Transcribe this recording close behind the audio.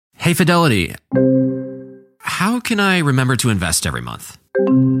Hey, Fidelity. How can I remember to invest every month?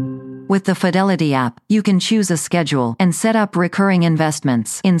 With the Fidelity app, you can choose a schedule and set up recurring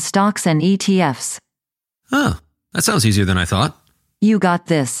investments in stocks and ETFs. Oh, that sounds easier than I thought. You got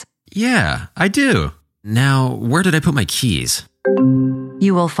this. Yeah, I do. Now, where did I put my keys?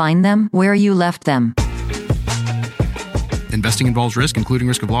 You will find them where you left them. Investing involves risk, including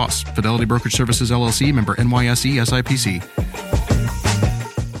risk of loss. Fidelity Brokerage Services, LLC, member NYSE, SIPC.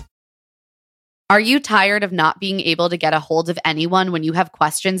 Are you tired of not being able to get a hold of anyone when you have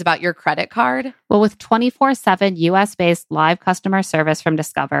questions about your credit card? Well, with 24/7 US-based live customer service from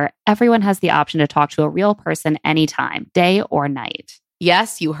Discover, everyone has the option to talk to a real person anytime, day or night.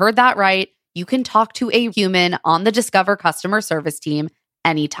 Yes, you heard that right. You can talk to a human on the Discover customer service team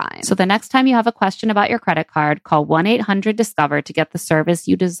anytime. So the next time you have a question about your credit card, call 1-800-DISCOVER to get the service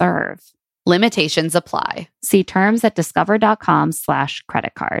you deserve. Limitations apply. See terms at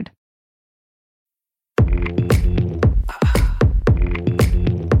discover.com/creditcard.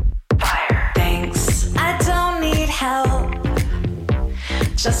 Thanks, I don't need help.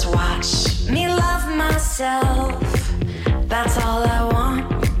 Just watch me love myself. That's all I want.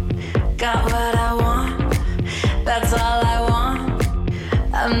 Got what I want. That's all I want.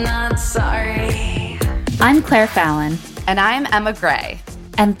 I'm not sorry. I'm Claire Fallon. And I'm Emma Gray.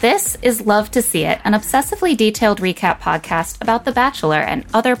 And this is Love to See It, an obsessively detailed recap podcast about The Bachelor and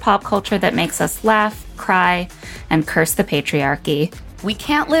other pop culture that makes us laugh, cry, and curse the patriarchy. We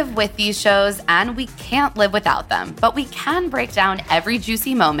can't live with these shows and we can't live without them, but we can break down every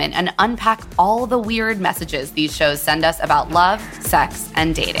juicy moment and unpack all the weird messages these shows send us about love, sex,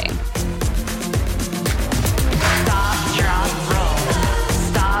 and dating. Stop, drop, roll.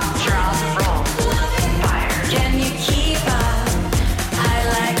 Stop, drop, roll. Fire. Can you keep up? I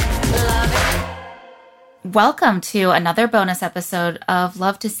love it. Welcome to another bonus episode of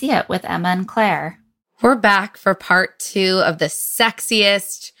Love to See It with Emma and Claire. We're back for part 2 of the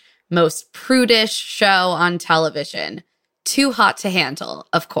sexiest, most prudish show on television. Too Hot to Handle,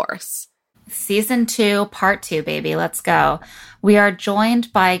 of course. Season 2, part 2, baby. Let's go. We are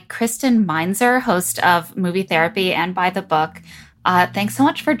joined by Kristen Meinzer, host of Movie Therapy and By the Book. Thanks so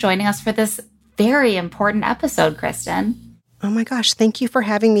much for joining us for this very important episode, Kristen. Oh my gosh, thank you for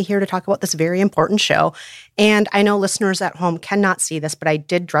having me here to talk about this very important show. And I know listeners at home cannot see this, but I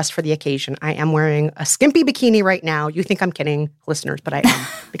did dress for the occasion. I am wearing a skimpy bikini right now. You think I'm kidding, listeners, but I am,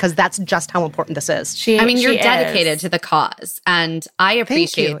 because that's just how important this is. You're dedicated to the cause. And I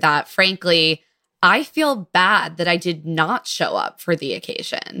appreciate that. Frankly, I feel bad that I did not show up for the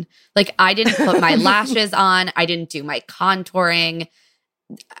occasion. Like, I didn't put my lashes on. I didn't do my contouring.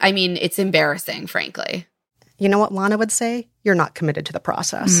 I mean, it's embarrassing, frankly. You know what Lana would say? You're not committed to the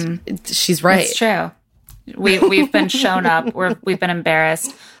process. She's right. It's true. We've been shown up. We've been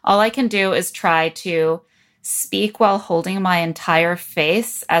embarrassed. All I can do is try to speak while holding my entire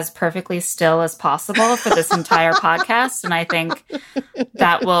face as perfectly still as possible for this entire podcast. And I think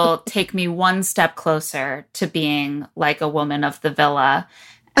that will take me one step closer to being like a woman of the villa.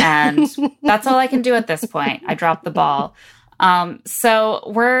 And that's all I can do at this point. I dropped the ball. So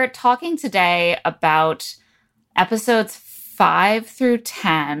we're talking today about episodes 5 through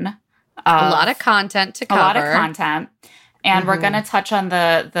 10. A lot of content to cover. A lot of content. And we're going to touch on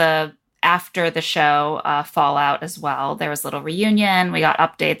the after the show fallout as well. There was a little reunion. We got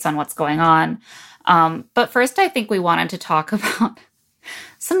updates on what's going on. But first, I think we wanted to talk about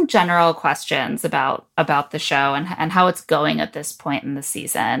some general questions about the show and how it's going at this point in the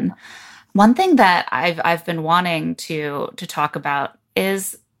season. One thing that I've been wanting to talk about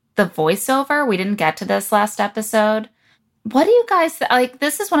is the voiceover. We didn't get to this last episode. What do you guys like?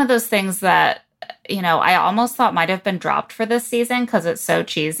 This is one of those things that, you know, I almost thought might have been dropped for this season because it's so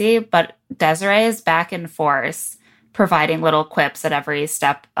cheesy, but Desiree is back in force, providing little quips at every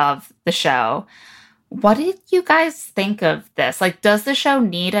step of the show. What did you guys think of this? Like, does the show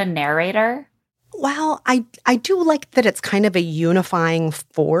need a narrator? Well, I do like that it's kind of a unifying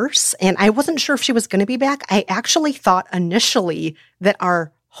force, and I wasn't sure if she was going to be back. I actually thought initially that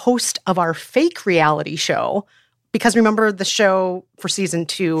our host of our fake reality show, because remember the show for season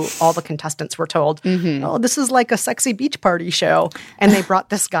 2, all the contestants were told, oh, this is like a sexy beach party show. And they brought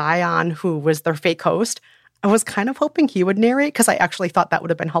this guy on who was their fake host. I was kind of hoping he would narrate because I actually thought that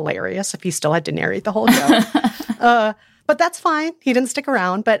would have been hilarious if he still had to narrate the whole show. But that's fine. He didn't stick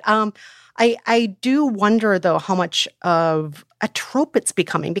around. But I do wonder, though, how much of a trope it's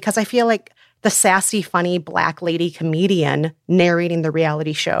becoming, because I feel like the sassy, funny black lady comedian narrating the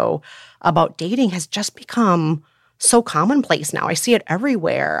reality show about dating has just become so commonplace now. I see it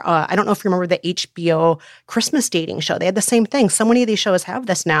everywhere. I don't know if you remember the HBO Christmas dating show. They had the same thing. So many of these shows have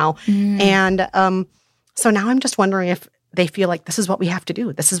this now. And so now I'm just wondering if they feel like this is what we have to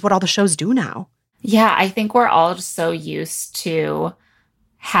do. This is what all the shows do now. Yeah, I think we're all just so used to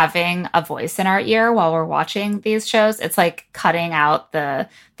having a voice in our ear while we're watching these shows. It's like cutting out the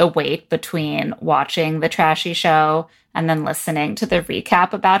wait between watching the trashy show and then listening to the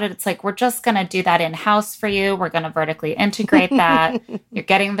recap about it. It's like, we're just going to do that in-house for you. We're going to vertically integrate that. You're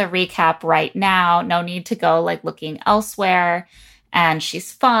getting the recap right now. No need to go like looking elsewhere. And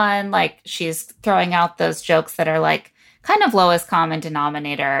she's fun. Like, she's throwing out those jokes that are like kind of lowest common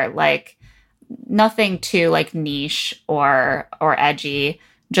denominator, like nothing too like niche or edgy,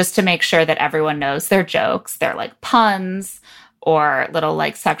 just to make sure that everyone knows their jokes. They're like puns or little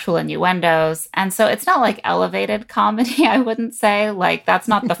like sexual innuendos. And so it's not like elevated comedy, I wouldn't say. Like, that's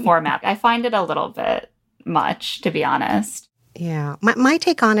not the format. I find it a little bit much, to be honest. Yeah. My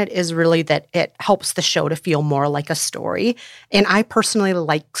take on it is really that it helps the show to feel more like a story. And I personally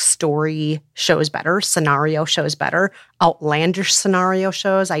like story shows better, scenario shows better, outlandish scenario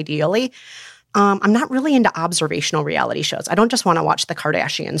shows ideally. I'm not really into observational reality shows. I don't just want to watch the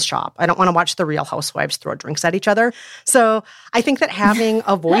Kardashians shop. I don't want to watch the Real Housewives throw drinks at each other. So I think that having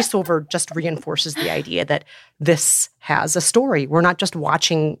a voiceover just reinforces the idea that this has a story. We're not just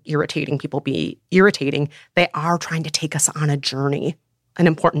watching irritating people be irritating. They are trying to take us on a journey, an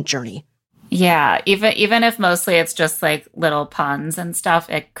important journey. Yeah, even if mostly it's just like little puns and stuff,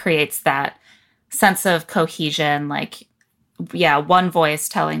 it creates that sense of cohesion, like, yeah, one voice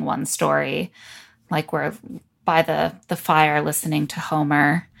telling one story, like we're by the fire listening to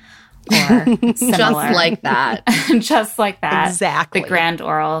Homer or similar. Just like that. Just like that. Exactly. The grand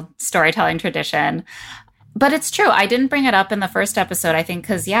oral storytelling tradition. But it's true. I didn't bring it up in the first episode, I think,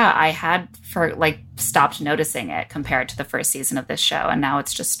 because, yeah, I had stopped noticing it compared to the first season of this show. And now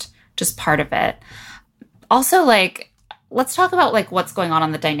it's just part of it. Also, like, let's talk about like what's going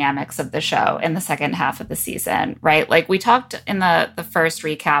on the dynamics of the show in the second half of the season, right? Like, we talked in the first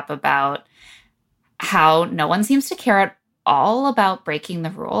recap about how no one seems to care at all about breaking the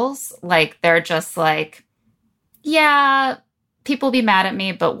rules. Like, they're just like, yeah, people be mad at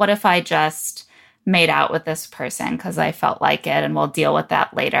me, but what if I just made out with this person because I felt like it, and we'll deal with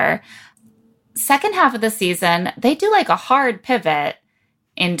that later. Second half of the season, they do like a hard pivot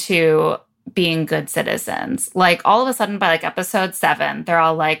into being good citizens. Like, all of a sudden by like episode 7, they're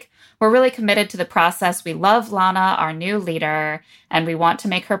all like, we're really committed to the process. We love Lana, our new leader, and we want to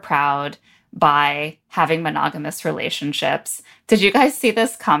make her proud by having monogamous relationships. Did you guys see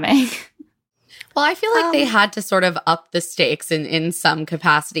this coming? Well, I feel like they had to sort of up the stakes in some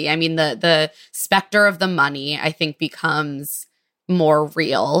capacity. I mean, the specter of the money, I think, becomes more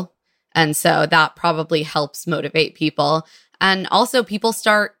real. And so that probably helps motivate people. And also people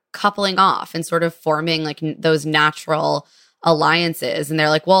start coupling off and sort of forming like those natural alliances. And they're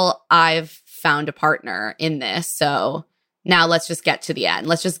like, well, I've found a partner in this. So now let's just get to the end.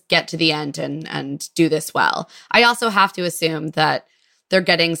 Let's just get to the end and do this well. I also have to assume that they're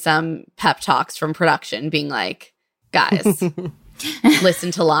getting some pep talks from production being like, guys,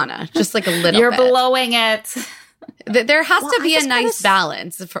 listen to Lana, just like a little You're bit. blowing it. There has to be a nice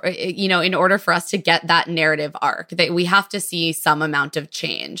balance, for, in order for us to get that narrative arc. That we have to see some amount of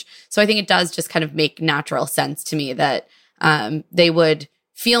change. So I think it does just kind of make natural sense to me that they would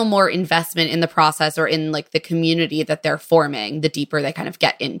feel more investment in the process or in like the community that they're forming, the deeper they kind of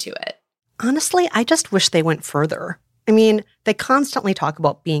get into it. Honestly, I just wish they went further. I mean, they constantly talk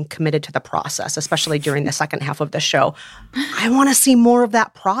about being committed to the process, especially during the second half of the show. I want to see more of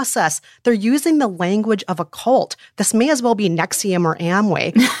that process. They're using the language of a cult. This may as well be NXIVM or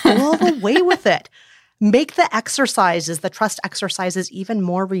Amway. Go all the way with it. Make the exercises, the trust exercises, even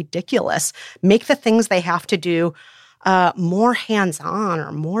more ridiculous. Make the things they have to do more hands-on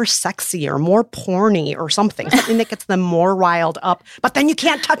or more sexy or more porny or something that gets them more riled up. But then you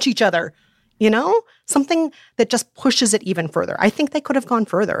can't touch each other. Something that just pushes it even further. I think they could have gone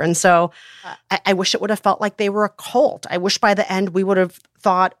further. And so I wish it would have felt like they were a cult. I wish by the end we would have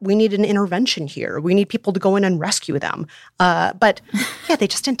thought we need an intervention here. We need people to go in and rescue them. But yeah, they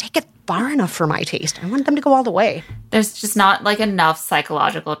just didn't take it far enough for my taste. I wanted them to go all the way. There's just not like enough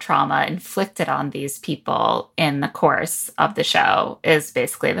psychological trauma inflicted on these people in the course of the show is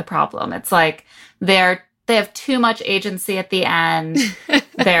basically the problem. It's like they have too much agency at the end.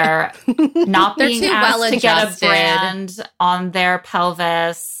 They're not being asked to get a brand on their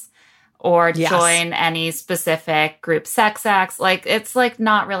pelvis or join any specific group sex acts. Like, it's like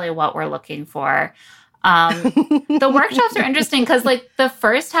not really what we're looking for. The workshops are interesting because, like, the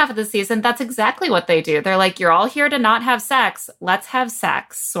first half of the season, that's exactly what they do. They're like, you're all here to not have sex. Let's have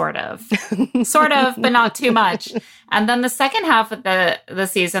sex, sort of. Sort of, but not too much. And then the second half of the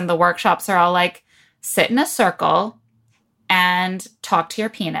season, the workshops are all like, sit in a circle and talk to your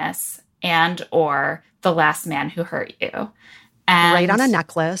penis and or the last man who hurt you. And write on a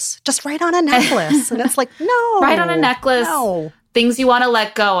necklace. Just write on a necklace. And it's like, no. Write on a necklace. No. Things you want to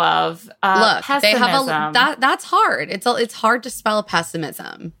let go of. Look, pessimism. they have that's hard. It's hard to spell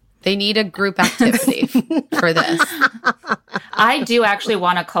pessimism. They need a group activity for this. I do actually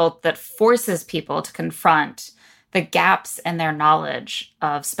want a cult that forces people to confront the gaps in their knowledge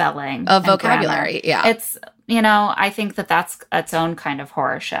of spelling, of vocabulary. Grammar. Yeah, it's I think that's its own kind of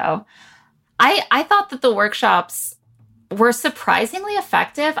horror show. I thought that the workshops were surprisingly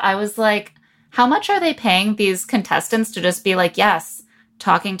effective. I was like, how much are they paying these contestants to just be like, yes,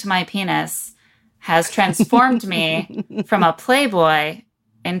 talking to my penis has transformed me from a playboy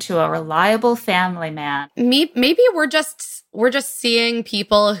into a reliable family man? Maybe we're just seeing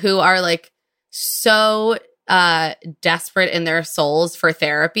people who are like so desperate in their souls for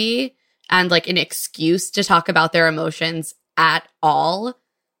therapy and like an excuse to talk about their emotions at all,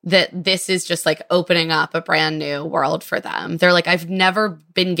 that this is just like opening up a brand new world for them. They're like, I've never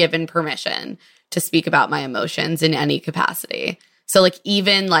been given permission to speak about my emotions in any capacity. So like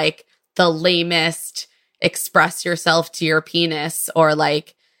even like the lamest express yourself to your penis or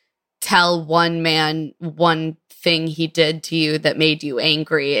like tell one man one thing he did to you that made you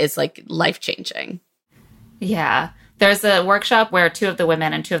angry is like life-changing. Yeah. There's a workshop where 2 of the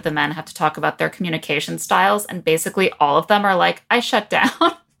women and 2 of the men have to talk about their communication styles, and basically all of them are like, I shut down.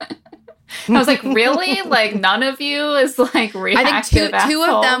 I was like, really? Like, none of you is like reactive? I think two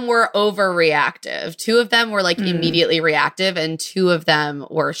of them were overreactive. 2 of them were like immediately reactive, and 2 of them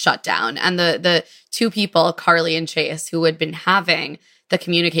were shut down. And the 2 people, Carly and Chase, who had been having the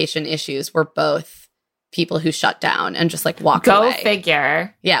communication issues, were both people who shut down and just like walked away. Go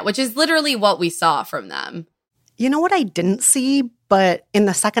figure. Yeah, which is literally what we saw from them. You know what I didn't see? But in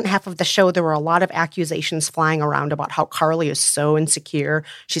the second half of the show, there were a lot of accusations flying around about how Carly is so insecure.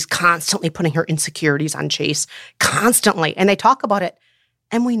 She's constantly putting her insecurities on Chase. Constantly. And they talk about it,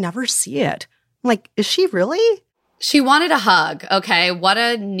 and we never see it. I'm like, is she really? She wanted a hug, okay? What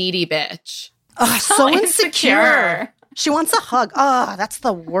a needy bitch. Oh, so insecure. She wants a hug. Oh, that's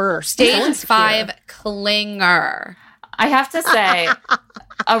the worst. Stage 5 clinger. I have to say,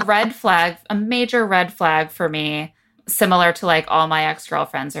 a major red flag for me, similar to like all my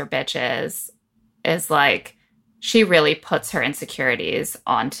ex-girlfriends or bitches, is like she really puts her insecurities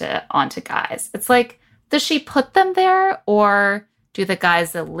onto guys. It's like, does she put them there, or do the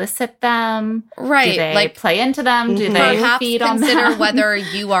guys elicit them? Right. Do they like play into them? Do they perhaps feed on them? Consider whether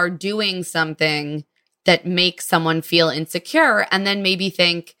you are doing something that makes someone feel insecure, and then maybe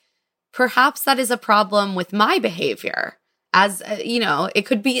think, perhaps that is a problem with my behavior. As it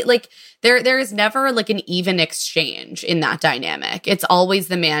could be like there is never like an even exchange in that dynamic. It's always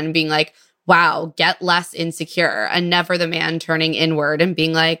the man being like, wow, get less insecure, and never the man turning inward and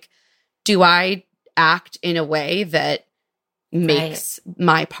being like, do I act in a way that makes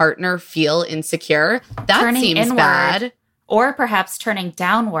my partner feel insecure? That turning seems inward, bad. Or perhaps turning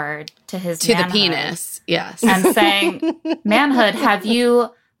downward to his manhood, the penis. Yes. And saying, manhood, have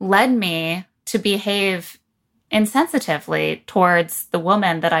you led me to behave insensitively towards the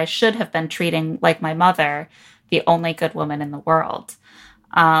woman that I should have been treating like my mother, the only good woman in the world?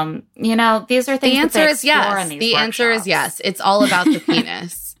 These are things the answer is yes. In these the workshops. Answer is yes. It's all about the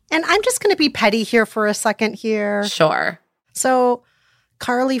penis. And I'm just going to be petty here for a second here. Sure. So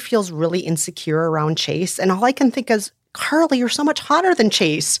Carly feels really insecure around Chase, and all I can think is, Carly, you're so much hotter than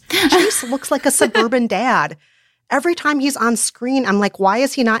Chase. Chase looks like a suburban dad. Every time he's on screen, I'm like, why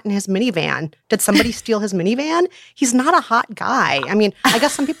is he not in his minivan? Did somebody steal his minivan? He's not a hot guy. I mean, I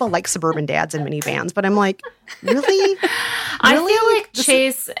guess some people like suburban dads in minivans, but I'm like, really? I feel like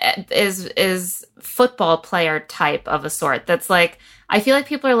Chase is football player type of a sort. That's like, I feel like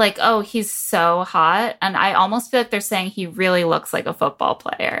people are like, oh, he's so hot. And I almost feel like they're saying he really looks like a football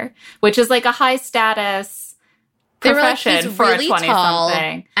player, which is like a high status profession like, he's for really a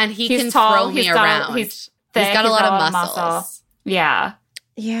 20-something. And he's can tall, throw me around. He's got a lot of muscles. Yeah.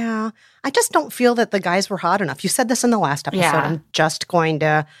 Yeah. I just don't feel that the guys were hot enough. You said this in the last episode. Yeah. I'm just going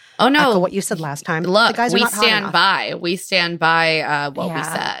to echo what you said last time. Look, the guys are we not hot stand enough. by. We stand by what we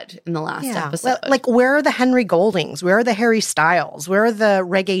said in the last episode. Like, where are the Henry Goldings? Where are the Harry Styles? Where are the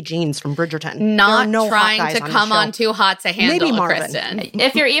Reggae Jeans from Bridgerton? Not trying to come on too hot to handle, Maybe Marvin. Kristen.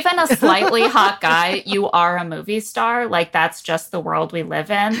 If you're even a slightly hot guy, you are a movie star. Like, that's just the world we live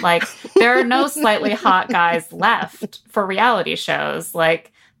in. Like, there are no slightly hot guys left for reality shows.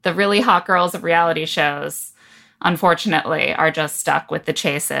 Like, the really hot girls of reality shows, unfortunately, are just stuck with the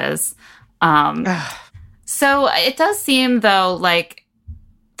chases. So it does seem, though, like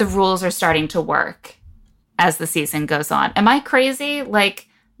the rules are starting to work as the season goes on. Am I crazy? Like,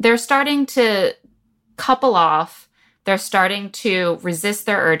 they're starting to couple off. They're starting to resist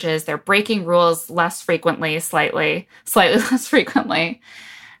their urges. They're breaking rules less frequently, slightly less frequently.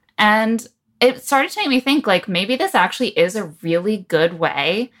 And it started to make me think, like, maybe this actually is a really good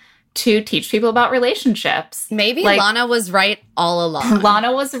way to teach people about relationships. Maybe like, Lana was right all along.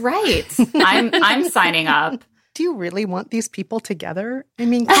 Lana was right. I'm signing up. Do you really want these people together? I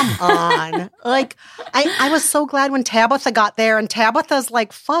mean, come on. Like, I was so glad when Tabitha got there, and Tabitha's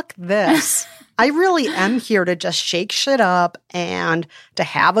like, fuck this. I really am here to just shake shit up and to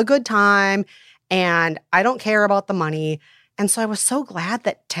have a good time, and I don't care about the money. And so I was so glad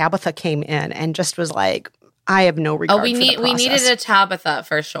that Tabitha came in and just was like, I have no regard for the process. We needed a Tabitha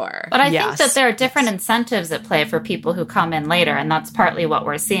for sure. But I think that there are different incentives at play for people who come in later, and that's partly what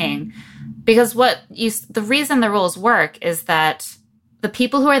we're seeing. Because the reason the rules work is that the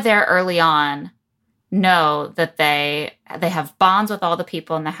people who are there early on know that they have bonds with all the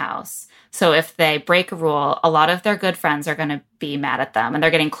people in the house. So if they break a rule, a lot of their good friends are going to be mad at them, and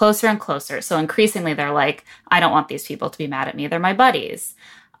they're getting closer and closer. So increasingly they're like, I don't want these people to be mad at me. They're my buddies.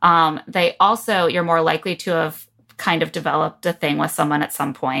 You're more likely to have kind of developed a thing with someone at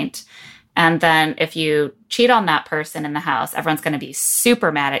some point. And then if you cheat on that person in the house, everyone's going to be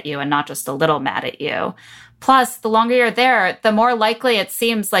super mad at you and not just a little mad at you. Plus, the longer you're there, the more likely it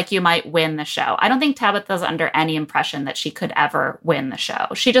seems like you might win the show. I don't think Tabitha's under any impression that she could ever win the show.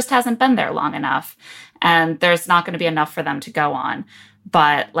 She just hasn't been there long enough, and there's not going to be enough for them to go on.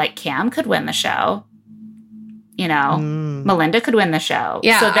 But, like, Cam could win the show. You know, Melinda could win the show.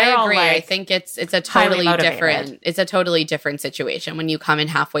 Yeah, so I agree. I think it's a totally different situation when you come in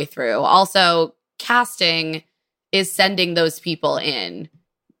halfway through. Also, casting is sending those people in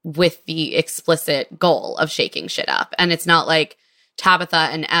with the explicit goal of shaking shit up. And it's not like Tabitha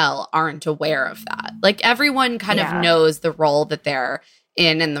and Elle aren't aware of that. Like, everyone kind of knows the role that they're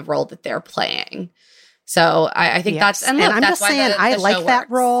in and the role that they're playing. So I think that's, and look, I'm that's just saying, I like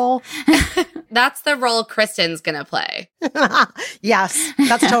that role. That's the role Kristen's going to play. Yes,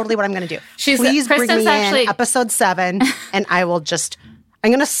 that's totally what I'm going to do. Please bring me in episode 7, and I'm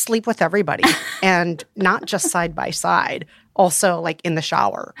going to sleep with everybody, and not just side by side. Also, like, in the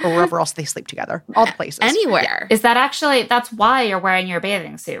shower or wherever else they sleep together. All the places. Anywhere. Is that actually, that's why you're wearing your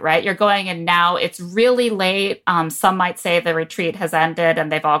bathing suit, right? You're going in now. It's really late. Some might say the retreat has ended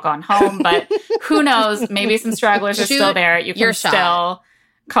and they've all gone home, but who knows? Maybe some stragglers are still there. You can still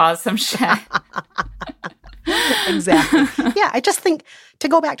cause some shit. Exactly. Yeah, I just think, to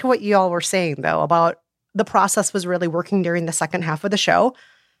go back to what you all were saying, though, about the process was really working during the second half of the show,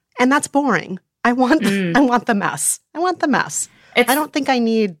 and that's boring. I want the mess. I want the mess. I don't think I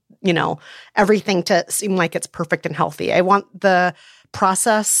need, everything to seem like it's perfect and healthy. I want the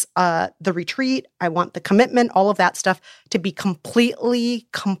process, the retreat. I want the commitment, all of that stuff to be completely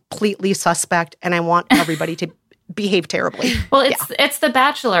suspect. And I want everybody to behave terribly. Well, it's the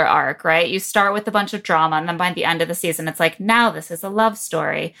Bachelor arc, right? You start with a bunch of drama, and then by the end of the season, it's like, now this is a love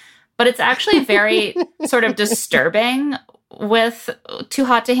story. But it's actually very sort of disturbing with Too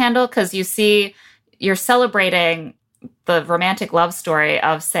Hot to Handle, because you're celebrating the romantic love story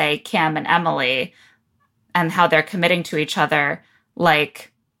of, say, Cam and Emily, and how they're committing to each other,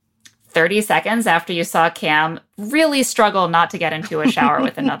 like 30 seconds after you saw Cam really struggle not to get into a shower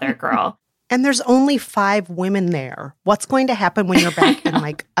with another girl. And there's only 5 women there. What's going to happen when you're back in,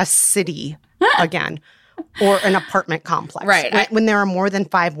 like, a city again? Or an apartment complex. Right. When there are more than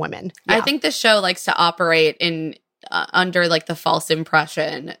 5 women. Yeah. I think the show likes to operate in under, like, the false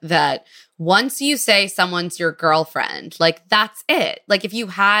impression that once you say someone's your girlfriend, like, that's it. Like, if you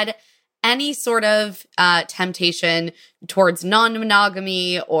had any sort of temptation towards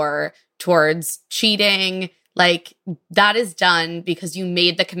non-monogamy or towards cheating, like, that is done because you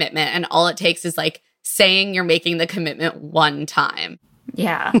made the commitment, and all it takes is, like, saying you're making the commitment one time.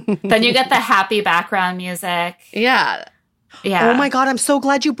 Yeah. Then you get the happy background music. Yeah. Yeah. Oh my God, I'm so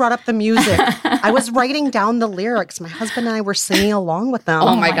glad you brought up the music. I was writing down the lyrics. My husband and I were singing along with them.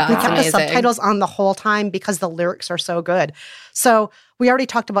 Oh my God. We kept amazing. the subtitles on the whole time because the lyrics are so good. So we already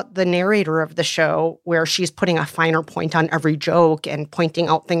talked about the narrator of the show where she's putting a finer point on every joke and pointing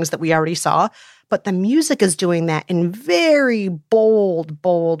out things that we already saw. But the music is doing that in very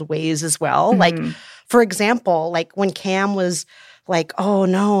bold ways as well. Like, for example, like when Cam was like, oh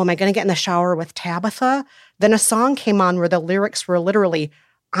no, am I going to get in the shower with Tabitha? Then a song came on where the lyrics were literally,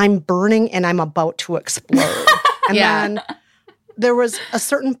 I'm burning and I'm about to explode. And then there was a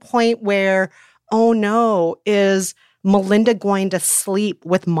certain point where, oh no, is Melinda going to sleep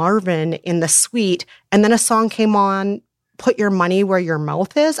with Marvin in the suite? And then a song came on, put your money where your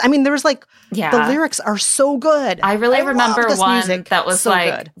mouth is. I mean, there was like, the lyrics are so good. I really remember one that was so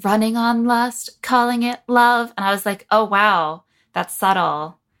like, good. running on lust, calling it love. And I was like, oh, wow, that's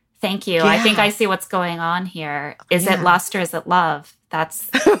subtle. Thank you. Yeah. I think I see what's going on here. Is it lust or is it love?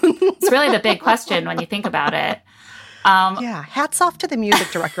 It's really the big question when you think about it. Hats off to the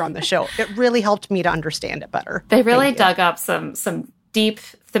music director on the show. It really helped me to understand it better. They really dug up some deep,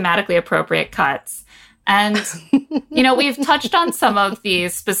 thematically appropriate cuts. And, you know, we've touched on some of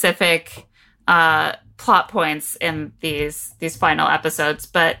these specific plot points in these final episodes,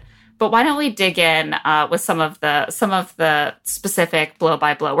 but why don't we dig in with some of the specific blow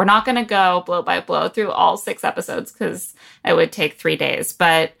by blow? We're not going to go blow by blow through all 6 episodes because it would take 3 days,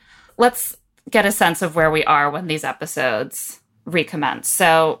 but let's get a sense of where we are when these episodes recommence.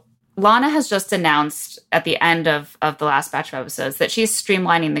 So Lana has just announced at the end of the last batch of episodes that she's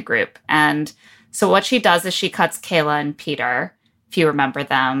streamlining the group. And so what she does is she cuts Kayla and Peter, if you remember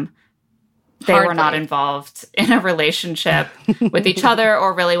them. They were not involved in a relationship with each other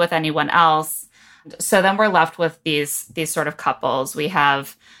or really with anyone else. So then we're left with these sort of couples. We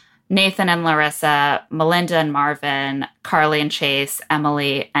have Nathan and Larissa, Melinda and Marvin, Carly and Chase,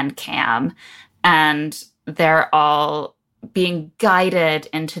 Emily and Cam. And they're all being guided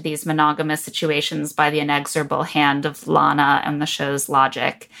into these monogamous situations by the inexorable hand of Lana and the show's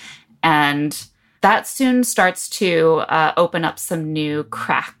logic. And that soon starts to open up some new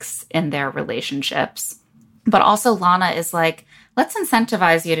cracks in their relationships. But also Lana is like, let's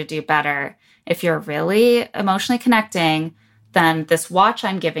incentivize you to do better. If you're really emotionally connecting, then this watch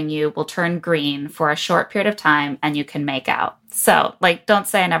I'm giving you will turn green for a short period of time and you can make out. So, like, don't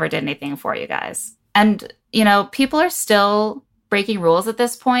say I never did anything for you guys. And, you know, people are still breaking rules at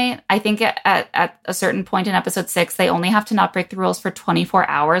this point. I think at a certain point in episode 6, they only have to not break the rules for 24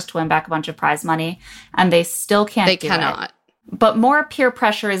 hours to win back a bunch of prize money, and they still can't do it. They cannot. But more peer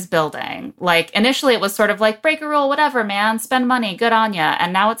pressure is building. Like, initially it was sort of like, break a rule, whatever, man, spend money, good on ya.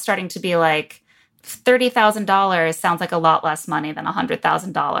 And now it's starting to be like, $30,000 sounds like a lot less money than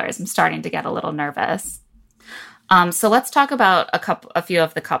 $100,000. I'm starting to get a little nervous. So let's talk about a few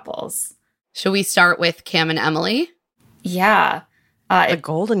of the couples. Should we start with Cam and Emily? Yeah. The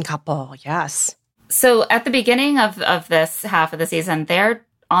golden couple, yes. So at the beginning of this half of the season, they're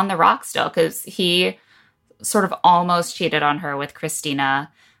on the rock still because he sort of almost cheated on her with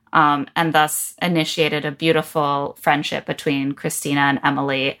Christina, and thus initiated a beautiful friendship between Christina and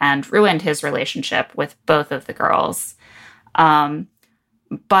Emily and ruined his relationship with both of the girls.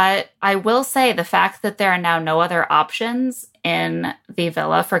 But I will say the fact that there are now no other options in the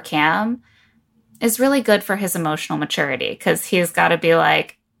villa for Cam is really good for his emotional maturity, because he's got to be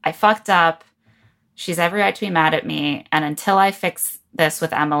like, I fucked up. She's every right to be mad at me. And until I fix this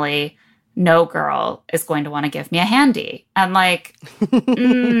with Emily, no girl is going to want to give me a handy. And like, I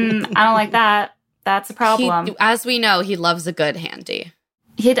don't like that. That's a problem. As we know, he loves a good handy.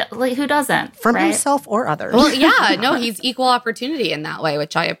 Who doesn't? From right? himself or others. Well, yeah, no, he's equal opportunity in that way,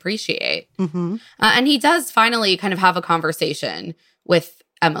 which I appreciate. Mm-hmm. And he does finally kind of have a conversation with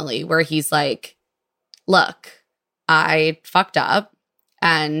Emily where he's like, look, I fucked up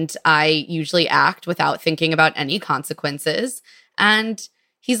and I usually act without thinking about any consequences. And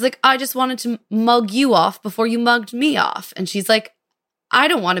he's like, I just wanted to mug you off before you mugged me off. And she's like, I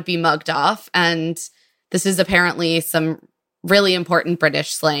don't want to be mugged off. And this is apparently some really important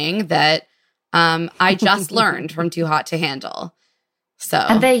British slang that I just learned from Too Hot to Handle. So,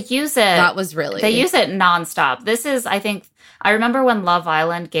 and they use it. That was really. They use it nonstop. This is, I think, I remember when Love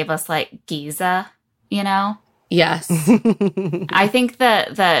Island gave us like Giza, you know? Yes. I think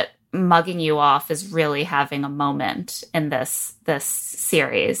that mugging you off is really having a moment in this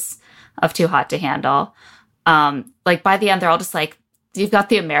series of Too Hot to Handle. Like by the end, they're all just like, you've got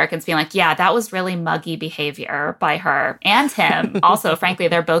the Americans being like, yeah, that was really muggy behavior by her and him. Also, frankly,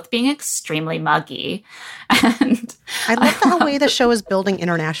 they're both being extremely muggy. And I love the way the show is building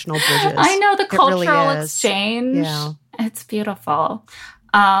international bridges. I know, the cultural really exchange. Yeah. It's beautiful.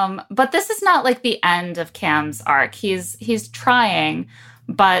 But this is not like the end of Cam's arc. He's trying,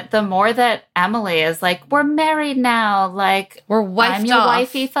 but the more that Emily is like, we're married now, like we're wifed I'm your off.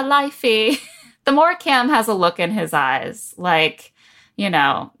 wifey for lifey, the more Cam has a look in his eyes, like, you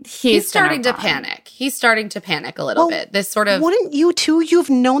know, he's starting to panic. He's starting to panic a little bit. This sort of wouldn't you too? You've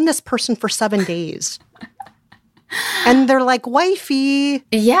known this person for 7 days. And they're like, wifey.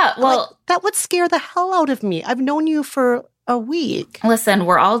 Yeah, well, like, that would scare the hell out of me. I've known you for a week. Listen,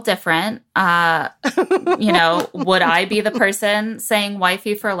 we're all different. You know, would I be the person saying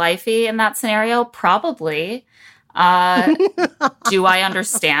wifey for lifey in that scenario? Probably. Do I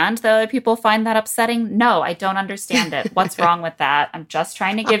understand that people find that upsetting? No, I don't understand it. What's wrong with that? I'm just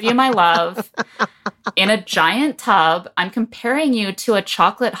trying to give you my love in a giant tub. I'm comparing you to a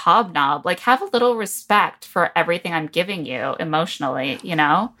chocolate hobnob. Like, have a little respect for everything I'm giving you emotionally, you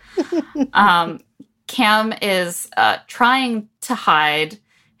know? Cam is trying to hide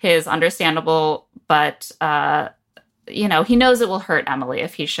his understandable, but you know, he knows it will hurt Emily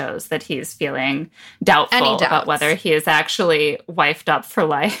if he shows that he's feeling doubtful about whether he is actually wifed up for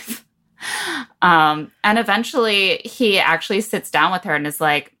life. And eventually he actually sits down with her and is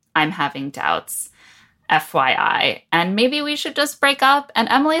like, I'm having doubts, FYI. And maybe we should just break up. And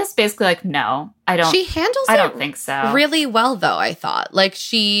Emily is basically like, no, I don't. She handles I don't think so. Really well, though, I thought. Like,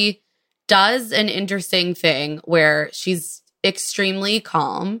 she does an interesting thing where she's extremely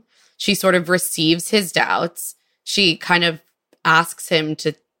calm. She sort of receives his doubts. She kind of asks him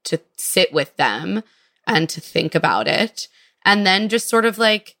to sit with them and to think about it, and then just sort of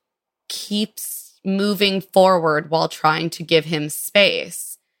like keeps moving forward while trying to give him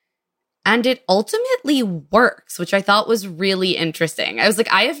space. And it ultimately works, which I thought was really interesting. I was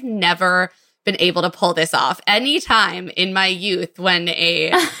like, I have never been able to pull this off. Any time in my youth when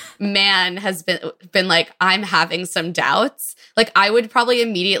a man has been like, I'm having some doubts, like I would probably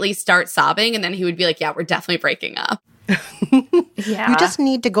immediately start sobbing, and then he would be like, yeah, we're definitely breaking up. Yeah. You just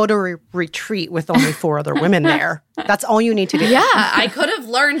need to go to a retreat with only 4 other women there. That's all you need to do. Yeah, I could have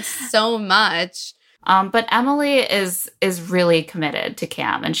learned so much. But Emily is really committed to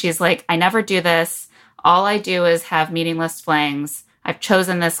Cam, and she's like, I never do this. All I do is have meaningless flings. I've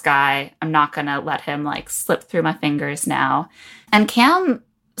chosen this guy. I'm not going to let him like slip through my fingers now. And Cam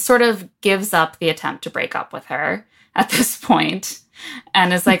sort of gives up the attempt to break up with her at this point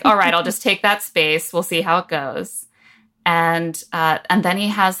and is like, all right, I'll just take that space. We'll see how it goes. And then he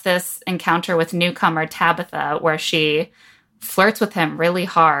has this encounter with newcomer Tabitha where she flirts with him really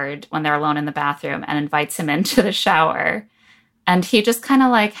hard when they're alone in the bathroom and invites him into the shower. And he just kind of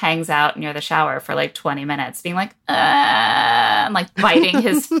like hangs out near the shower for like 20 minutes being like, and like biting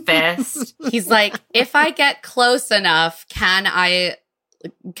his fist. He's like, if I get close enough, can I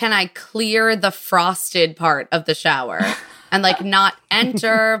clear the frosted part of the shower and like not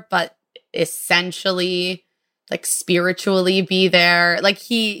enter, but essentially like spiritually be there? Like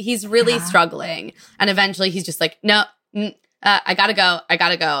he's really struggling. And eventually he's just like, no, I gotta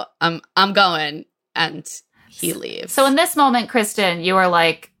go. I'm going. And he leaves. So in this moment, Kristen, you are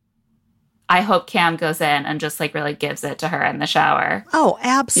like, I hope Cam goes in and just like really gives it to her in the shower. Oh,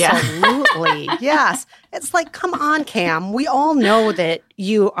 absolutely. Yes. It's like, come on, Cam. We all know that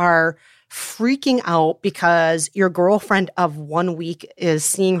you are freaking out because your girlfriend of 1 week is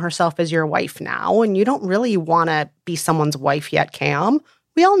seeing herself as your wife now, and you don't really want to be someone's wife yet, Cam.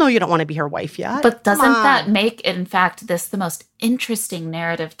 We all know you don't want to be her wife yet. But doesn't that make, in fact, this the most interesting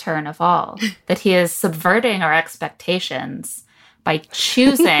narrative turn of all? That he is subverting our expectations by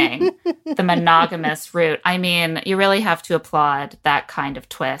choosing the monogamous route. I mean, you really have to applaud that kind of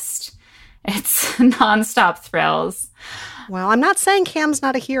twist. It's nonstop thrills. Well, I'm not saying Cam's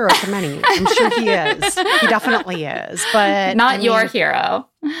not a hero to many. I'm sure he is. He definitely is. But not your hero.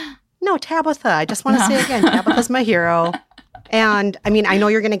 No, Tabitha. I just want to say again, Tabitha's my hero. And I mean, I know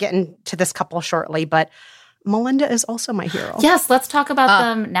you're going to get into this couple shortly, but Melinda is also my hero. Yes, let's talk about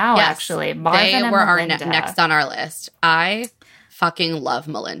them now, yes. Actually. Marvin they and were Melinda. our next on our list. I fucking love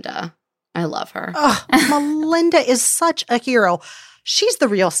Melinda. I love her. Oh, Melinda is such a hero. She's the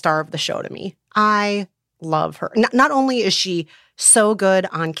real star of the show to me. I love her. Not only is she so good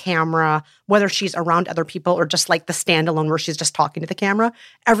on camera, whether she's around other people or just like the standalone where she's just talking to the camera,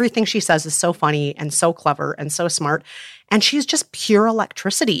 everything she says is so funny and so clever and so smart. And she's just pure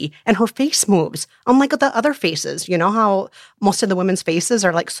electricity, and her face moves. Unlike the other faces, you know how most of the women's faces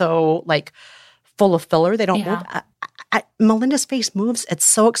are like so like full of filler. They don't move. Melinda's face moves. It's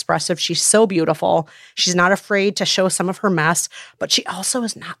so expressive. She's so beautiful. She's not afraid to show some of her mess, but she also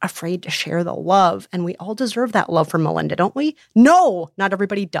is not afraid to share the love. And we all deserve that love from Melinda, don't we? No, not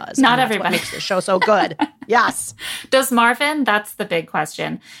everybody does. Not everybody. What makes the show so good. Yes. Does Marvin? That's the big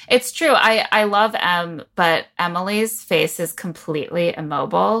question. It's true. I love Em, but Emily's face is completely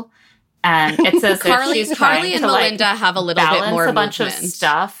immobile. And it's as if she's Carly and Melinda have a little bit more balance a bunch movement. of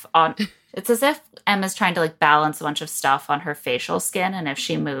stuff on. It's as if Emma's trying to like balance a bunch of stuff on her facial skin, and if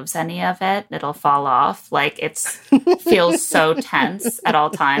she moves any of it, it'll fall off. Like it feels so tense at all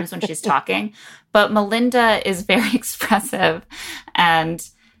times when she's talking. But Melinda is very expressive, and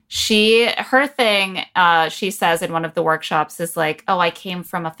her thing, she says in one of the workshops is like, oh, I came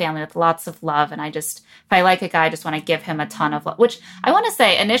from a family with lots of love, and if I like a guy, I just want to give him a ton of love. Which I want to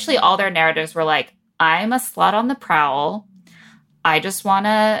say, initially, all their narratives were like, I'm a slut on the prowl. I just want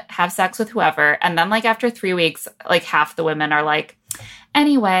to have sex with whoever. And then like after 3 weeks, like half the women are like,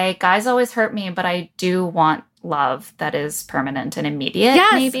 anyway, guys always hurt me, but I do want love that is permanent and immediate.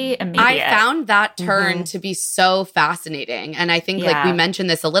 Yes, maybe immediate. I found that turn to be so fascinating. And I think like we mentioned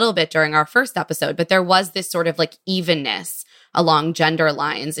this a little bit during our first episode, but there was this sort of like evenness along gender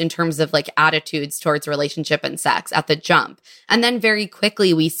lines in terms of like attitudes towards relationship and sex at the jump. And then very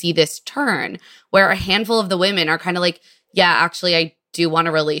quickly we see this turn where a handful of the women are kind of like, yeah, actually, I do want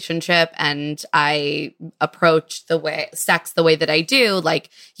a relationship, and I approach sex the way that I do. Like,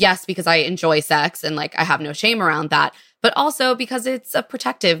 yes, because I enjoy sex and like I have no shame around that, but also because it's a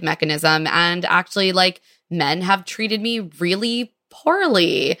protective mechanism. And actually, like, men have treated me really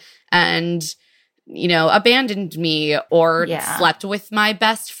poorly and, you know, abandoned me or slept with my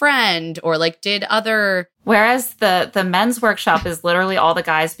best friend or like did other. Whereas the men's workshop is literally all the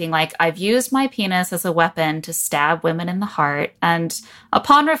guys being like, I've used my penis as a weapon to stab women in the heart. And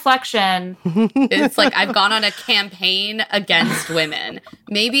upon reflection, it's like, I've gone on a campaign against women.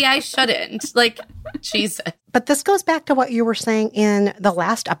 Maybe I shouldn't. Like, Jesus. But this goes back to what you were saying in the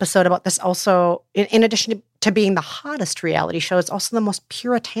last episode about this also, in addition to being the hottest reality show, it's also the most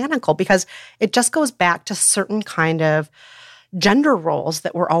puritanical because it just goes back to certain kind of gender roles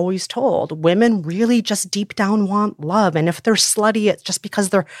that we're always told. Women really just deep down want love. And if they're slutty, it's just because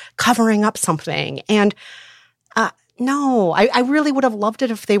they're covering up something. And no, I really would have loved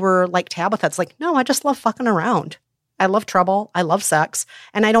it if they were like Tabitha. It's like, no, I just love fucking around. I love trouble. I love sex.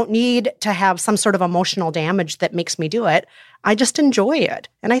 And I don't need to have some sort of emotional damage that makes me do it. I just enjoy it.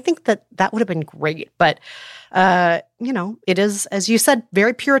 And I think that would have been great. But, you know, it is, as you said,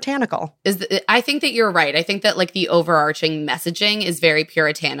 very puritanical. I think that you're right. I think that like the overarching messaging is very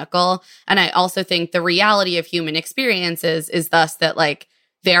puritanical. And I also think the reality of human experiences is thus that like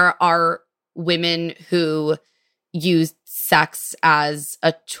there are women who use sex as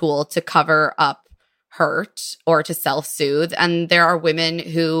a tool to cover up hurt or to self-soothe. And there are women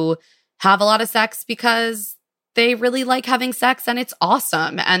who have a lot of sex because they really like having sex and it's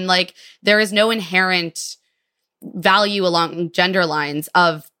awesome. And like there is no inherent value along gender lines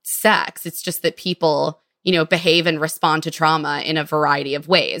of sex. It's just that people, you know, behave and respond to trauma in a variety of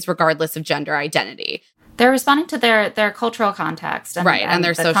ways, regardless of gender identity. They're responding to their cultural context and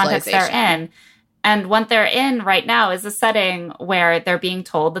their the context socialization they're in. And what they're in right now is a setting where they're being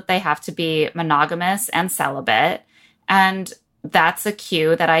told that they have to be monogamous and celibate. And that's a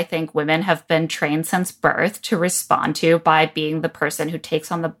cue that I think women have been trained since birth to respond to by being the person who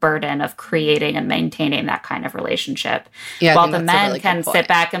takes on the burden of creating and maintaining that kind of relationship. Yeah, while the men really can sit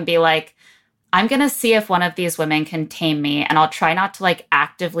back and be like, I'm going to see if one of these women can tame me, and I'll try not to like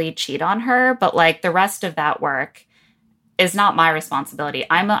actively cheat on her, but like the rest of that work is not my responsibility.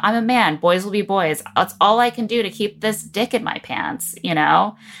 I'm a man. Boys will be boys. That's all I can do to keep this dick in my pants, you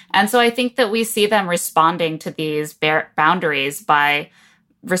know? And so I think that we see them responding to these boundaries by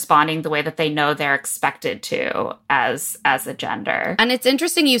responding the way that they know they're expected to as a gender. And it's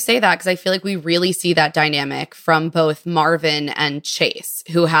interesting you say that because I feel like we really see that dynamic from both Marvin and Chase,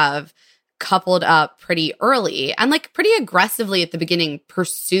 who have coupled up pretty early and like pretty aggressively at the beginning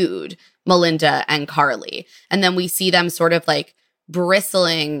pursued Melinda and Carly. And then we see them sort of like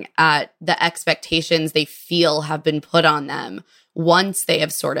bristling at the expectations they feel have been put on them once they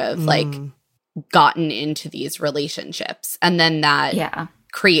have sort of like gotten into these relationships. And then that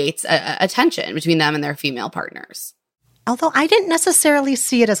creates a tension between them and their female partners. Although I didn't necessarily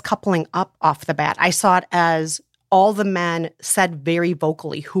see it as coupling up off the bat. I saw it as all the men said very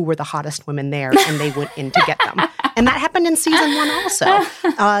vocally who were the hottest women there, and they went in to get them. And that happened in season 1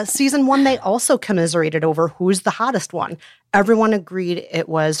 also. Season 1, they also commiserated over who's the hottest one. Everyone agreed it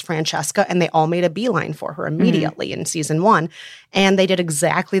was Francesca, and they all made a beeline for her immediately in season 1. And they did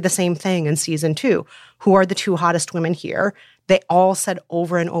exactly the same thing in season 2. Who are the 2 hottest women here? They all said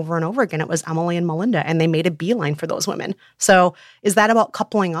over and over and over again it was Emily and Melinda, and they made a beeline for those women. So is that about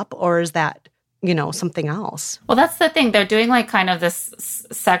coupling up, or is that, something else? Well, that's the thing. They're doing like kind of this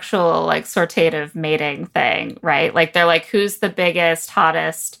sexual, like sortative mating thing, right? Like they're like, who's the biggest,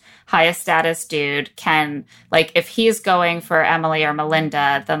 hottest, highest status dude? Can, like, if he's going for Emily or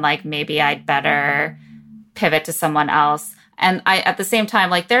Melinda, then like maybe I'd better pivot to someone else. And at the same time,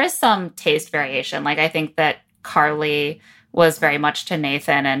 like there is some taste variation. Like I think that Carly was very much to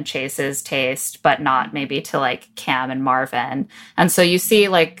Nathan and Chase's taste, but not maybe to like Cam and Marvin. And so you see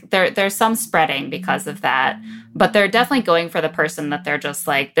like there's some spreading because of that, but they're definitely going for the person that they're just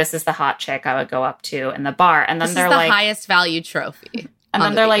like, this is the hot chick I would go up to in the bar. And then this they're is the like highest value trophy. And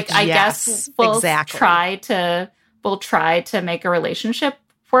then they're like, I guess we'll exactly. try to make a relationship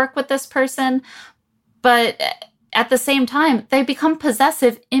work with this person. But at the same time, they become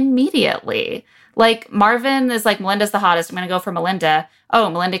possessive immediately. Like Marvin is like, Melinda's the hottest. I'm going to go for Melinda. Oh,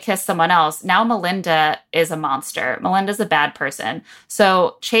 Melinda kissed someone else. Now Melinda is a monster. Melinda's a bad person.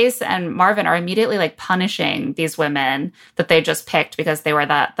 So Chase and Marvin are immediately like punishing these women that they just picked because they were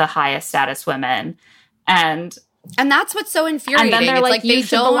the highest status women. And that's what's so infuriating. And then they're like, you they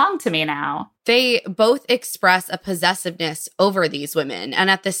should belong to me now. They both express a possessiveness over these women, and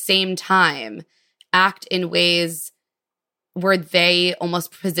at the same time act in ways where they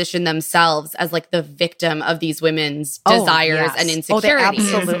almost position themselves as like the victim of these women's desires and insecurities.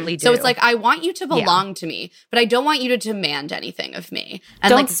 They absolutely do. So it's like, I want you to belong to me, but I don't want you to demand anything of me.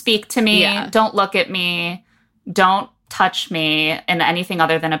 And don't speak to me. Yeah. Don't look at me. Don't touch me in anything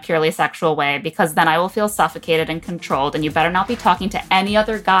other than a purely sexual way, because then I will feel suffocated and controlled, and you better not be talking to any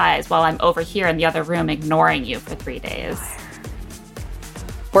other guys while I'm over here in the other room ignoring you for 3 days.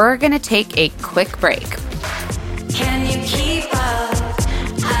 We're going to take a quick break. Can you keep up?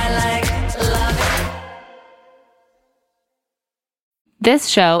 I love it. This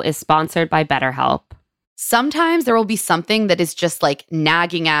show is sponsored by BetterHelp. Sometimes there will be something that is just like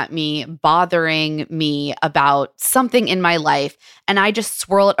nagging at me, bothering me about something in my life, and I just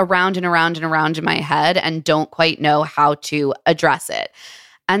swirl it around and around and around in my head and don't quite know how to address it.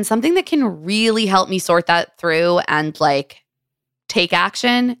 And something that can really help me sort that through and like take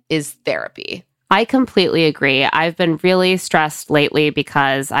action is therapy. I completely agree. I've been really stressed lately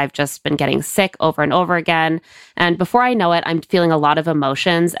because I've just been getting sick over and over again. And before I know it, I'm feeling a lot of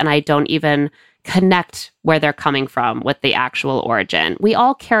emotions and I don't even connect where they're coming from with the actual origin. We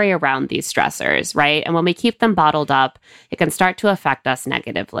all carry around these stressors, right? And when we keep them bottled up, it can start to affect us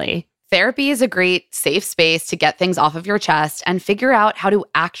negatively. Therapy is a great safe space to get things off of your chest and figure out how to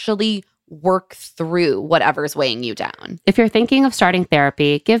actually work through whatever's weighing you down. If you're thinking of starting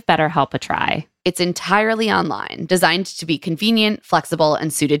therapy, give BetterHelp a try. It's entirely online, designed to be convenient, flexible,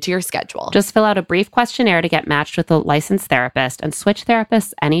 and suited to your schedule. Just fill out a brief questionnaire to get matched with a licensed therapist and switch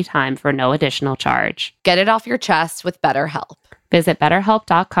therapists anytime for no additional charge. Get it off your chest with BetterHelp. Visit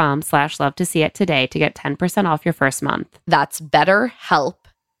BetterHelp.com/LoveToSeeIt today to get 10% off your first month. That's BetterHelp,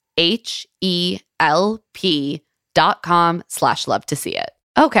 HELP.com/LoveToSeeIt.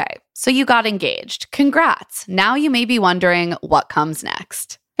 Okay, so you got engaged. Congrats. Now you may be wondering what comes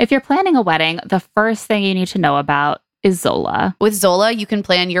next. If you're planning a wedding, the first thing you need to know about is Zola. With Zola, you can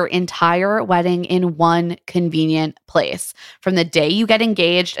plan your entire wedding in one convenient place. From the day you get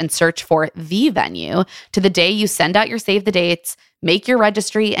engaged and search for the venue to the day you send out your save the dates, make your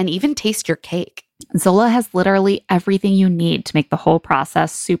registry, and even taste your cake. Zola has literally everything you need to make the whole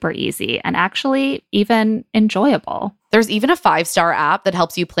process super easy and actually even enjoyable. There's even a 5-star app that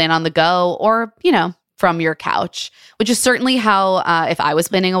helps you plan on the go or, from your couch, which is certainly how, if I was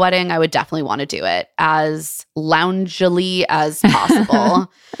planning a wedding, I would definitely want to do it as loungily as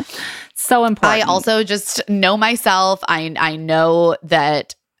possible. So important. I also just know myself. I know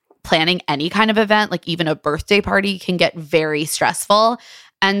that planning any kind of event, like even a birthday party, can get very stressful.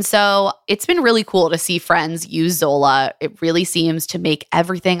 And so it's been really cool to see friends use Zola. It really seems to make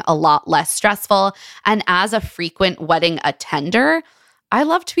everything a lot less stressful. And as a frequent wedding attender, I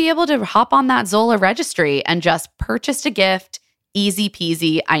love to be able to hop on that Zola registry and just purchase a gift. Easy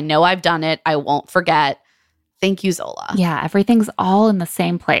peasy. I know I've done it. I won't forget. Thank you, Zola. Yeah, everything's all in the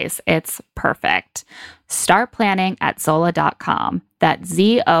same place. It's perfect. Start planning at Zola.com. That's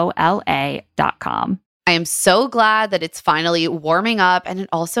ZOLA.com. I am so glad that it's finally warming up, and it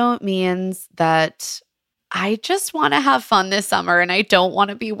also means that I just want to have fun this summer and I don't want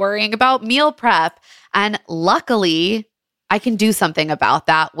to be worrying about meal prep. And luckily, I can do something about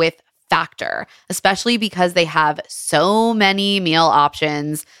that with Factor, especially because they have so many meal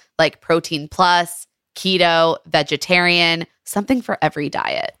options like protein plus, keto, vegetarian, something for every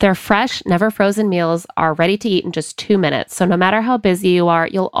diet. Their fresh, never frozen meals are ready to eat in just 2 minutes. So no matter how busy you are,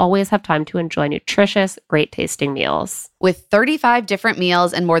 you'll always have time to enjoy nutritious, great tasting meals. With 35 different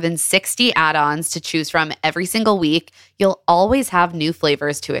meals and more than 60 add-ons to choose from every single week, you'll always have new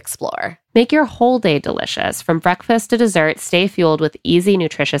flavors to explore. Make your whole day delicious. From breakfast to dessert, stay fueled with easy,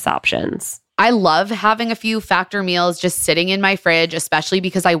 nutritious options. I love having a few Factor meals just sitting in my fridge, especially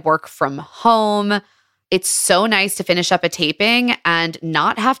because I work from home. It's so nice to finish up a taping and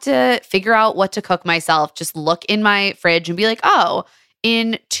not have to figure out what to cook myself. Just look in my fridge and be like, oh,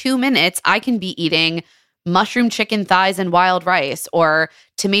 in 2 minutes, I can be eating mushroom chicken thighs and wild rice, or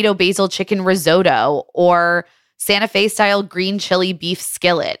tomato basil chicken risotto, or Santa Fe style green chili beef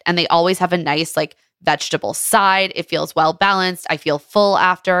skillet. And they always have a nice vegetable side. It feels well balanced. I feel full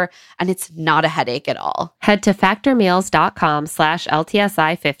after, and it's not a headache at all. Head to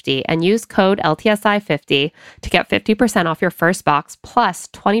factormeals.com/LTSI50 and use code LTSI50 to get 50% off your first box plus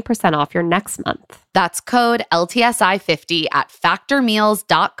 20% off your next month. That's code LTSI50 at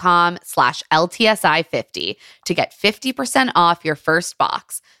factormeals.com/LTSI50 to get 50% off your first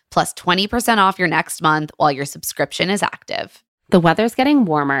box plus 20% off your next month while your subscription is active. The weather's getting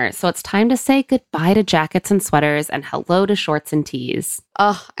warmer, so it's time to say goodbye to jackets and sweaters and hello to shorts and tees.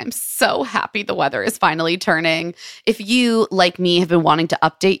 Oh, I'm so happy the weather is finally turning. If you, like me, have been wanting to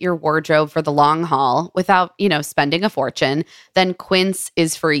update your wardrobe for the long haul without, spending a fortune, then Quince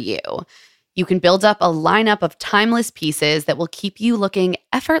is for you. You can build up a lineup of timeless pieces that will keep you looking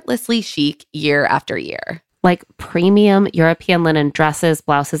effortlessly chic year after year. Like premium European linen dresses,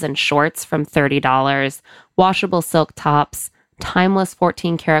 blouses, and shorts from $30, washable silk tops, timeless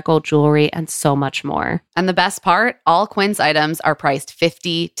 14-karat gold jewelry, and so much more. And the best part, all Quince items are priced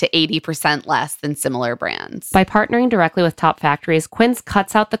 50 to 80% less than similar brands. By partnering directly with top factories, Quince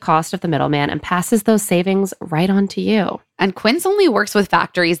cuts out the cost of the middleman and passes those savings right on to you. And Quince only works with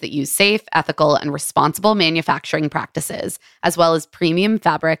factories that use safe, ethical, and responsible manufacturing practices, as well as premium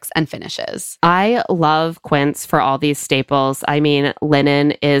fabrics and finishes. I love Quince for all these staples. I mean,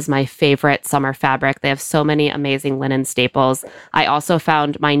 linen is my favorite summer fabric. They have so many amazing linen staples. I also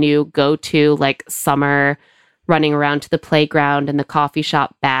found my new go-to summer running around to the playground and the coffee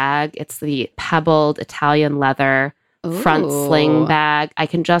shop bag. It's the pebbled Italian leather front sling bag. I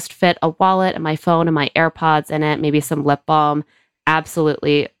can just fit a wallet and my phone and my AirPods in it, maybe some lip balm.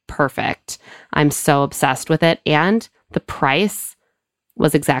 Absolutely perfect. I'm so obsessed with it. And the price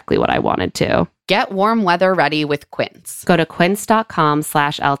was exactly what I wanted to. Get warm weather ready with Quince. Go to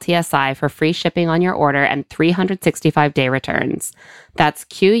quince.com/LTSI for free shipping on your order and 365-day returns. That's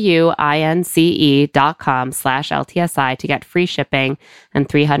QUINCE.com/LTSI to get free shipping and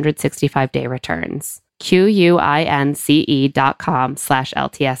 365-day returns.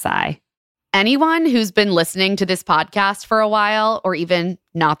 QUINCE.com/LTSI. Anyone who's been listening to this podcast for a while, or even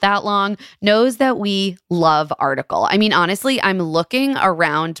not that long, knows that we love Article. I mean, honestly, I'm looking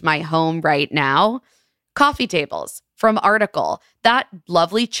around my home right now. Coffee tables from Article. That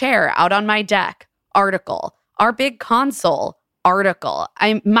lovely chair out on my deck. Article. Our big console. Article.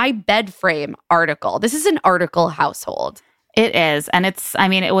 My bed frame. Article. This is an Article household. It is. And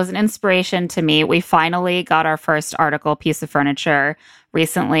it was an inspiration to me. We finally got our first Article piece of furniture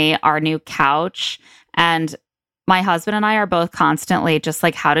recently, our new couch. And my husband and I are both constantly just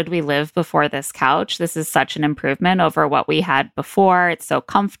how did we live before this couch? This is such an improvement over what we had before. It's so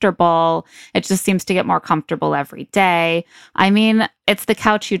comfortable. It just seems to get more comfortable every day. I mean, it's the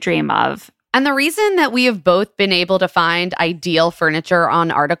couch you dream of. And the reason that we have both been able to find ideal furniture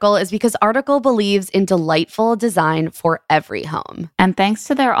on Article is because Article believes in delightful design for every home. And thanks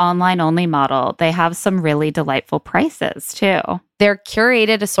to their online-only model, they have some really delightful prices, too. Their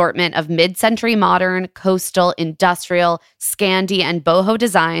curated assortment of mid-century modern, coastal, industrial, Scandi, and boho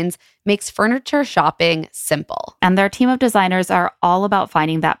designs makes furniture shopping simple. And their team of designers are all about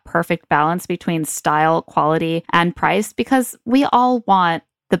finding that perfect balance between style, quality, and price, because we all want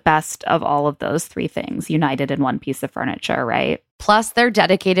the best of all of those three things united in one piece of furniture, right? Plus, they're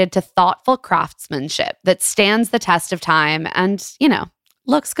dedicated to thoughtful craftsmanship that stands the test of time and,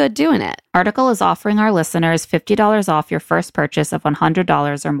 looks good doing it. Article is offering our listeners $50 off your first purchase of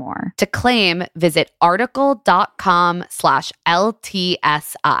 $100 or more. To claim, visit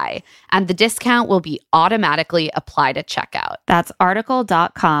article.com/LTSI, and the discount will be automatically applied at checkout. That's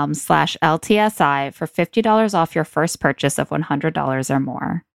article.com/LTSI for $50 off your first purchase of $100 or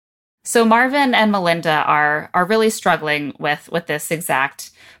more. So Marvin and Melinda are really struggling with this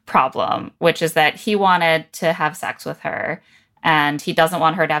exact problem, which is that he wanted to have sex with her and he doesn't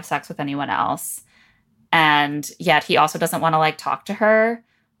want her to have sex with anyone else. And yet he also doesn't want to like talk to her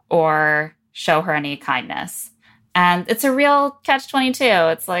or show her any kindness. And it's a real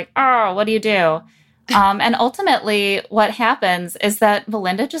catch-22. It's like, oh, what do you do? And ultimately what happens is that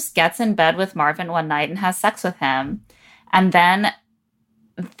Melinda just gets in bed with Marvin one night and has sex with him. And then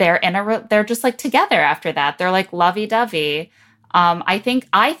they're just like together after that. They're like lovey-dovey. I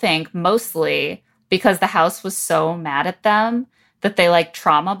think mostly because the house was so mad at them that they like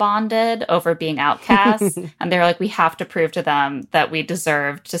trauma bonded over being outcasts. And they're like, we have to prove to them that we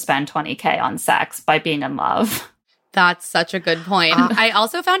deserved to spend $20,000 on sex by being in love. That's such a good point. I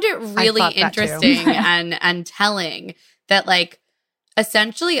also found it really interesting and telling that like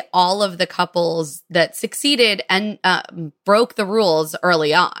essentially all of the couples that succeeded and broke the rules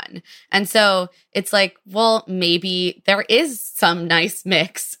early on. And so it's like, well, maybe there is some nice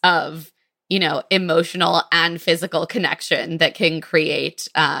mix of, you know, emotional and physical connection that can create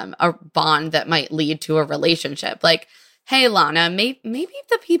a bond that might lead to a relationship. Like, hey, Lana, maybe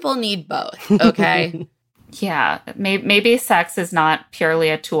the people need both, okay? Yeah, maybe sex is not purely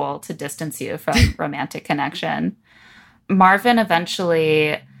a tool to distance you from romantic connection. Marvin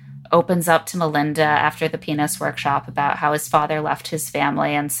eventually opens up to Melinda after the penis workshop about how his father left his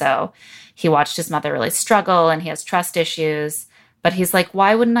family. And so he watched his mother really struggle and he has trust issues. But he's like,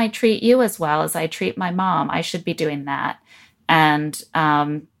 why wouldn't I treat you as well as I treat my mom? I should be doing that. And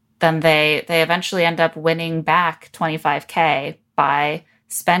then they eventually end up winning back $25,000 by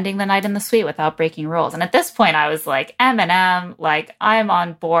spending the night in the suite without breaking rules. And at this point, I was like, Eminem, like, I'm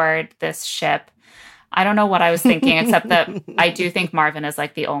on board this ship. I don't know what I was thinking, except that I do think Marvin is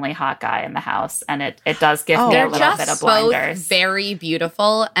like the only hot guy in the house. And it does give me a little bit of blinders. They're just very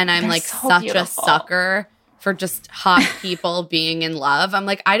beautiful. And I'm like so such beautiful. A sucker for just hot people being in love. I'm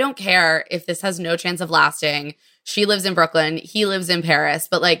like, I don't care if this has no chance of lasting. She lives in Brooklyn. He lives in Paris.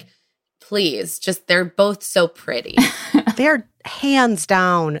 But like, please, just they're both so pretty. They're hands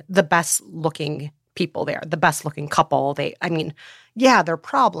down the best looking people there, the best looking couple. They're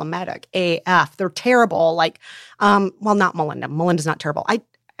problematic AF. They're terrible. Like, well, not Melinda. Melinda's not terrible. I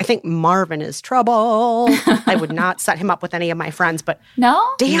think Marvin is trouble. I would not set him up with any of my friends, but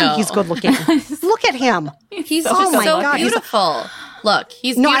he's good looking. Look at him. He's so beautiful. Look,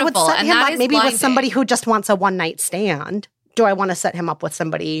 he's beautiful. I would set and him that up is maybe blinding. with somebody who just wants a one-night stand. Do I want to set him up with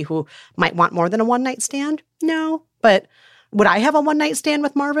somebody who might want more than a one-night stand? No. But would I have a one-night stand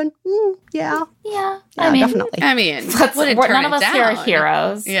with Marvin? Yeah. Yeah, definitely. I mean, none of us here are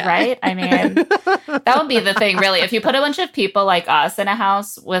heroes, right? I mean, that would be the thing, really. If you put a bunch of people like us in a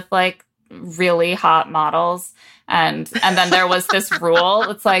house with like really hot models, and then there was this rule,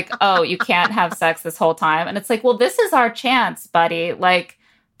 it's like, oh, you can't have sex this whole time. And it's like, well, this is our chance, buddy. Like,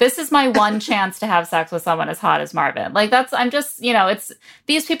 this is my one chance to have sex with someone as hot as Marvin. Like it's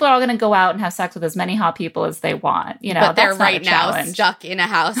these people are all going to go out and have sex with as many hot people as they want. You know, but they're right now stuck in a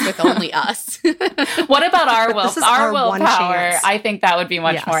house with only us. What about our willpower? I think that would be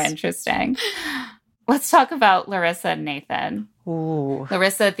much more interesting. Let's talk about Larissa and Nathan. Ooh.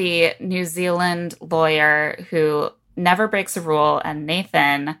 Larissa, the New Zealand lawyer who never breaks a rule, and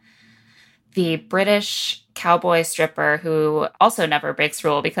Nathan, the British cowboy stripper who also never breaks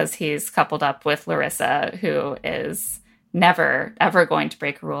rule because he's coupled up with Larissa, who is never, ever going to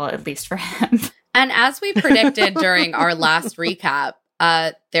break a rule, at least for him. And as we predicted during our last recap,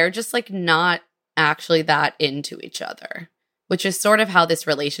 they're just like not actually that into each other, which is sort of how this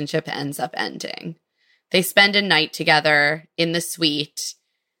relationship ends up ending. They spend a night together in the suite.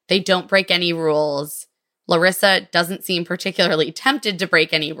 They don't break any rules. Larissa doesn't seem particularly tempted to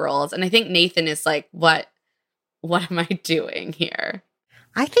break any rules. And I think Nathan is like, what am I doing here?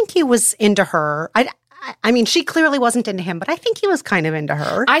 I think he was into her. I mean, she clearly wasn't into him, but I think he was kind of into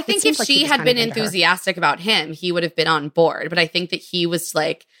her. I think if she had been enthusiastic about him, he would have been on board. But I think that he was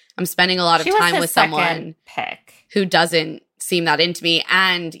like, I'm spending a lot of time with someone who doesn't seem that into me.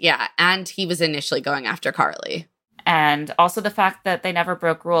 And he was initially going after Carly. And also the fact that they never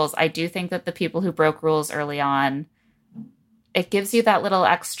broke rules. I do think that the people who broke rules early on, it gives you that little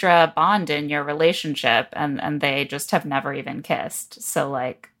extra bond in your relationship, and they just have never even kissed. So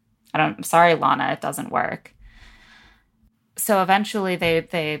like, I'm sorry, Lana, it doesn't work. So eventually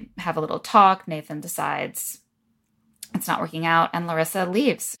they have a little talk. Nathan decides it's not working out, and Larissa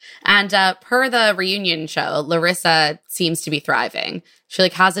leaves. And per the reunion show, Larissa seems to be thriving. She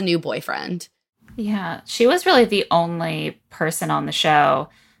like has a new boyfriend. Yeah, she was really the only person on the show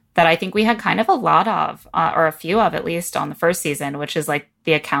that I think we had kind of a lot of, or a few of at least on the first season, which is like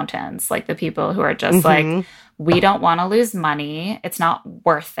the accountants, like the people who are just like, we don't want to lose money. It's not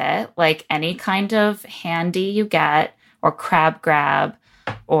worth it. Like any kind of handy you get or crab grab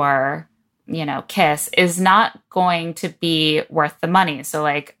or, you know, kiss is not going to be worth the money. So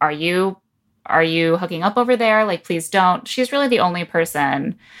like, are you hooking up over there? Like, please don't. She's really the only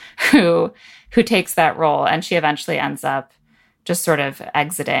person who takes that role. And she eventually ends up just sort of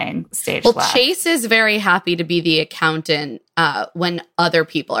exiting stage left. Chase is very happy to be the accountant when other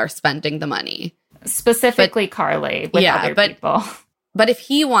people are spending the money. Specifically Carly with other people. But if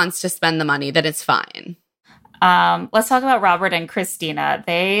he wants to spend the money, then it's fine. Let's talk about Robert and Christina.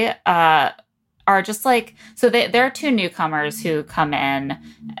 They are just like, so there are two newcomers who come in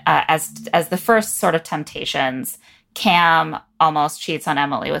as the first sort of temptations. Cam almost cheats on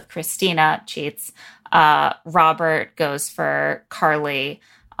Emily with Christina, cheats. Robert goes for Carly,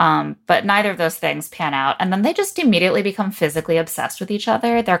 but neither of those things pan out. And then they just immediately become physically obsessed with each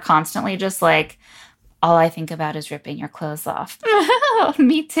other. They're constantly just like, all I think about is ripping your clothes off.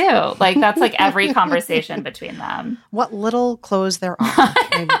 Me too. Like, that's like every conversation between them. What little clothes there are.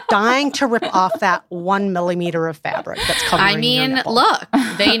 I'm dying to rip off that 1 millimeter of fabric that's covering your nipple. Look,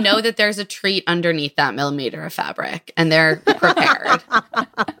 they know that there's a treat underneath that millimeter of fabric, and they're prepared.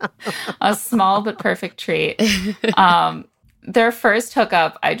 A small but perfect treat. Their first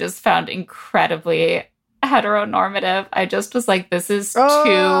hookup, I just found incredibly heteronormative. I just was like, this is too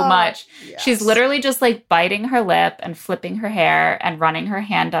much. Yes. She's literally just like biting her lip and flipping her hair and running her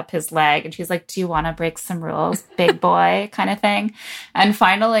hand up his leg. And she's like, do you want to break some rules, big boy, kind of thing? And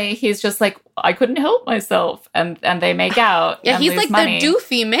finally, he's just like, I couldn't help myself. And they make out. Yeah, and he's like money. the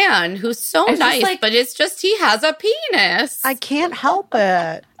doofy man who's so nice, like, but it's just he has a penis. I can't help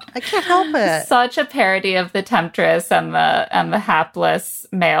it. Such a parody of the temptress and the hapless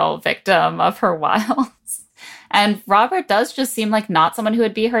male victim of her wiles. And Robert does just seem like not someone who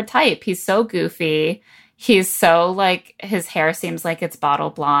would be her type. He's so goofy. He's so like, his hair seems like it's bottle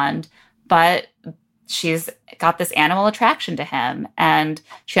blonde, but she's got this animal attraction to him. And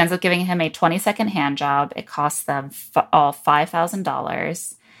she ends up giving him a 20-second hand job. It costs them all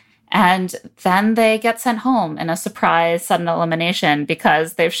 $5,000. And then they get sent home in a surprise sudden elimination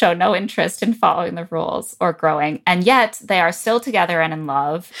because they've shown no interest in following the rules or growing. And yet they are still together and in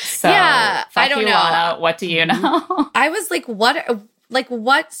love. So yeah, I don't know. Lana, what do you know? I was like,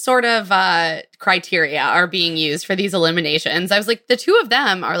 what sort of criteria are being used for these eliminations? I was like, the two of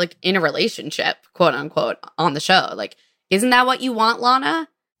them are like in a relationship, quote unquote, on the show. Like, isn't that what you want, Lana?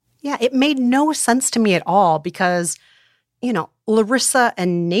 Yeah, it made no sense to me at all because, you know, Larissa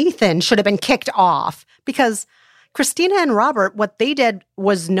and Nathan should have been kicked off because Christina and Robert, what they did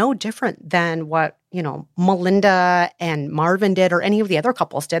was no different than what, you know, Melinda and Marvin did or any of the other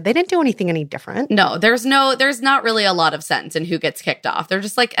couples did. They didn't do anything any different. No, there's not really a lot of sense in who gets kicked off. They're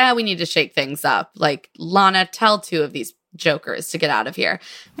just like, we need to shake things up. Like, Lana, tell two of these jokers to get out of here.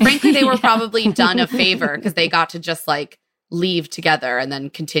 Frankly, they were probably done a favor because they got to just like leave together and then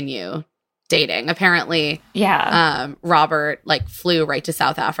continue dating. Apparently, Robert like flew right to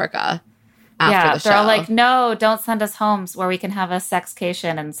South Africa after the show. They're all like, no, don't send us home where we can have a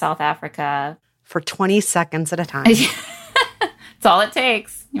sexcation in South Africa. For 20 seconds at a time. It's all it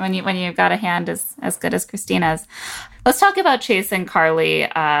takes when you've got a hand as good as Christina's. Let's talk about Chase and Carly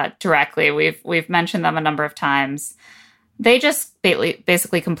directly. We've mentioned them a number of times. They just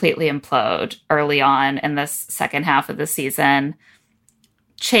basically completely implode early on in this second half of the season.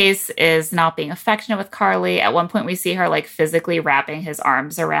 Chase is not being affectionate with Carly. At one point, we see her like physically wrapping his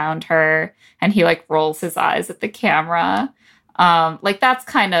arms around her, and he like rolls his eyes at the camera. Like that's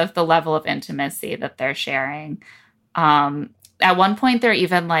kind of the level of intimacy that they're sharing. At one point, they're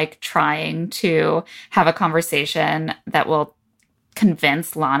even like trying to have a conversation that will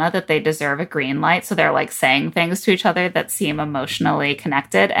convince Lana that they deserve a green light. So they're like saying things to each other that seem emotionally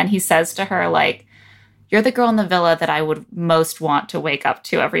connected. And he says to her, like, you're the girl in the villa that I would most want to wake up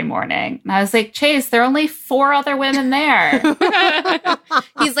to every morning. And I was like, Chase, there are only 4 other women there.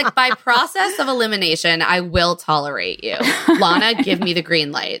 He's like, by process of elimination, I will tolerate you. Lana, give me the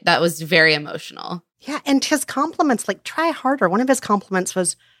green light. That was very emotional. Yeah, and his compliments, like, try harder. One of his compliments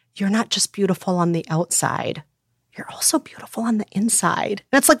was, you're not just beautiful on the outside. You're also beautiful on the inside.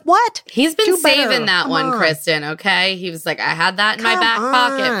 And it's like, what? He's been saving that one, Kristen, okay? He was like, I had that in my back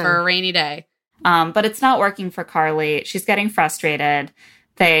pocket for a rainy day. But it's not working for Carly. She's getting frustrated.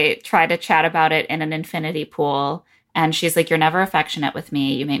 They try to chat about it in an infinity pool. And she's like, you're never affectionate with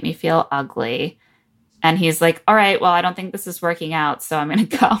me. You make me feel ugly. And he's like, all right, well, I don't think this is working out, so I'm going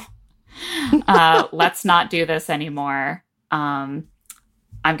to go. Let's not do this anymore. I'm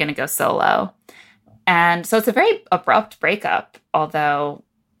going to go solo. And so it's a very abrupt breakup. although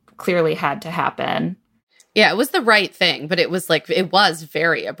clearly had to happen. Yeah, it was the right thing, but it was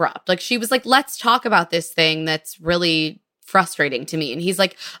very abrupt. Like, she was like, let's talk about this thing that's really frustrating to me. And he's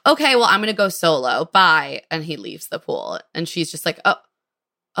like, okay, well, I'm going to go solo. Bye. And he leaves the pool. And she's just like,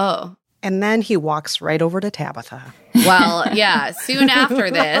 oh. And then he walks right over to Tabitha. Well, yeah, soon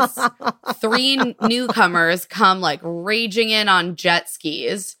after this, 3 newcomers come like raging in on jet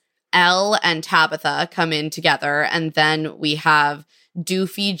skis. Elle and Tabitha come in together. And then we have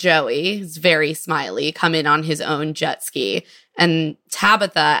Doofy Joey, who's very smiley, come in on his own jet ski. And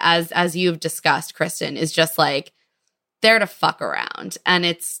Tabitha, as you've discussed, Kristen, is just like there to fuck around. And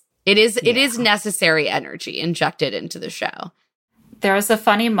it is necessary energy injected into the show. There was a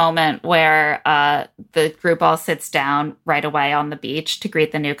funny moment where the group all sits down right away on the beach to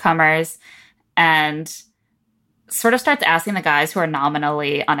greet the newcomers and sort of starts asking the guys who are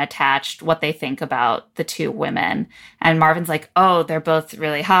nominally unattached what they think about the 2 women. And Marvin's like, oh, they're both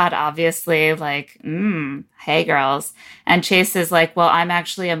really hot, obviously. Like, hey, girls. And Chase is like, well, I'm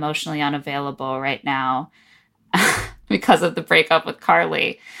actually emotionally unavailable right now because of the breakup with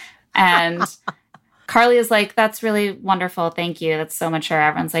Carly. And Carly is like, that's really wonderful. Thank you. That's so mature.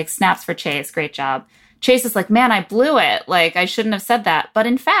 Everyone's like, snaps for Chase. Great job. Chase is like, man, I blew it. Like, I shouldn't have said that. But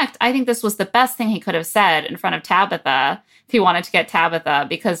in fact, I think this was the best thing he could have said in front of Tabitha if he wanted to get Tabitha,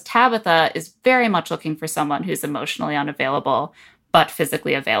 because Tabitha is very much looking for someone who's emotionally unavailable, but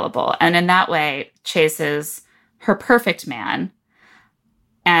physically available. And in that way, Chase is her perfect man.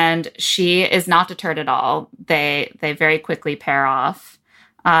 And she is not deterred at all. They very quickly pair off.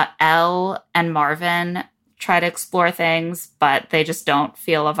 Elle and Marvin try to explore things, but they just don't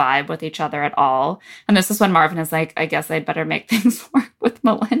feel a vibe with each other at all. And this is when Marvin is like, I guess I'd better make things work with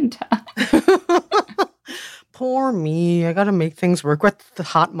Melinda. Poor me. I got to make things work with the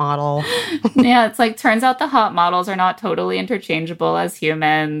hot model. Yeah, it's like, turns out the hot models are not totally interchangeable as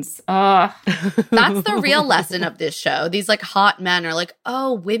humans. Ugh. That's the real lesson of this show. These like hot men are like,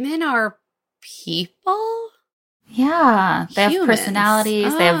 oh, women are people? Yeah, they have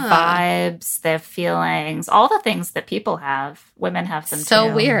personalities, they have vibes, they have feelings, all the things that people have. Women have them too.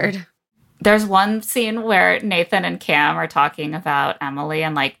 So weird. There's one scene where Nathan and Cam are talking about Emily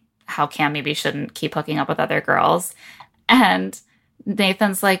and like how Cam maybe shouldn't keep hooking up with other girls. And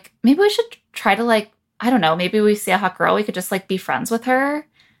Nathan's like, maybe we should try to like, I don't know, maybe we see a hot girl, we could just like be friends with her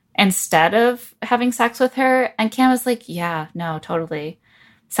instead of having sex with her. And Cam is like, yeah, no, totally.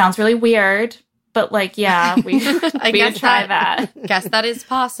 Sounds really weird. But like, yeah, we could try that. Guess that is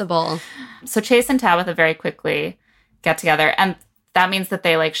possible. So Chase and Tabitha very quickly get together. And that means that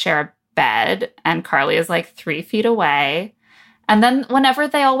they like share a bed. And Carly is like 3 feet away. And then whenever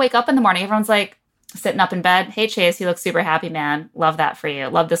they all wake up in the morning, everyone's like sitting up in bed. Hey, Chase, you look super happy, man. Love that for you.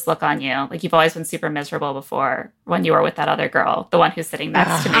 Love this look on you. Like, you've always been super miserable before when you were with that other girl, the one who's sitting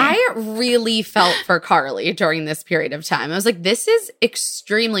next to me. I really felt for Carly during this period of time. I was like, this is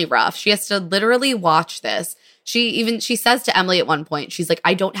extremely rough. She has to literally watch this. She says to Emily at one point, she's like,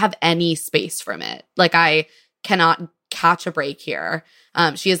 I don't have any space from it. Like, I cannot catch a break here.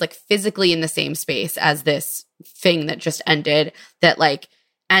 She is like physically in the same space as this thing that just ended, that like,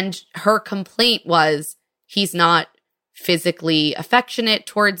 and her complaint was, he's not physically affectionate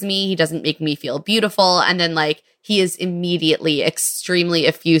towards me. He doesn't make me feel beautiful. And then like, he is immediately extremely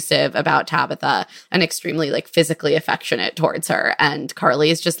effusive about Tabitha and extremely like physically affectionate towards her. And Carly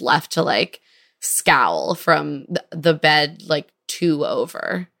is just left to like scowl from the bed, like 2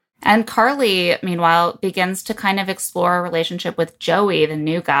 over. And Carly, meanwhile, begins to kind of explore a relationship with Joey, the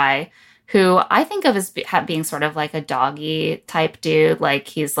new guy, who I think of as being sort of like a doggy type dude. Like,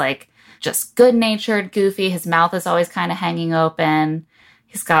 he's like just good-natured, goofy. His mouth is always kind of hanging open.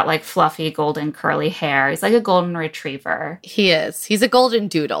 He's got like fluffy golden curly hair. He's like a golden retriever. He is. He's a golden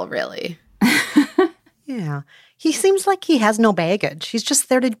doodle, really. Yeah. He seems like he has no baggage. He's just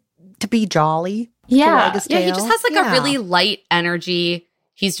there to be jolly. Yeah. Yeah, he just has like a really light energy.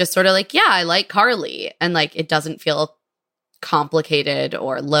 He's just sort of like, yeah, I like Carly. And like, it doesn't feel complicated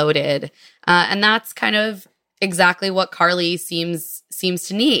or loaded. And that's kind of exactly what Carly seems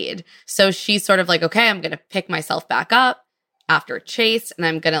to need. So she's sort of like, okay, I'm going to pick myself back up after Chase, and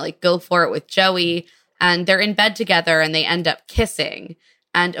I'm going to like go for it with Joey. And they're in bed together and they end up kissing.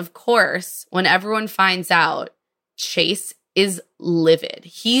 And of course, when everyone finds out, Chase is livid.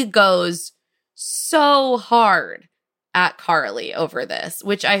 He goes so hard at Carly over this,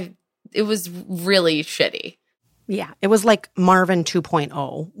 which it was really shitty. Yeah, it was like Marvin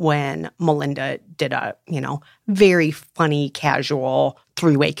 2.0 when Melinda did a, very funny, casual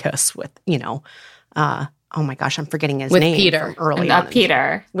 3-way kiss with, oh my gosh, I'm forgetting his name. Peter. From early on.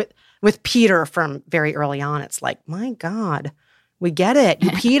 Peter. With Peter from very early on. It's like, my God, We get it.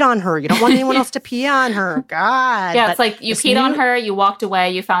 You peed on her. You don't want anyone else to pee on her. God. Yeah, it's like you peed on her, you walked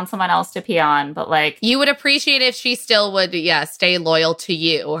away, you found someone else to pee on, but like... You would appreciate if she still would, stay loyal to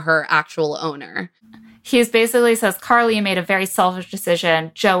you, her actual owner. He's basically says, Carly, you made a very selfish decision.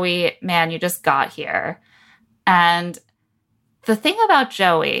 Joey, man, you just got here. And the thing about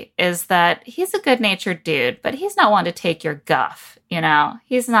Joey is that he's a good-natured dude, but he's not one to take your guff, you know?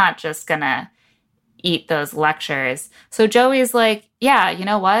 He's not just gonna eat those lectures. So Joey's like, yeah, you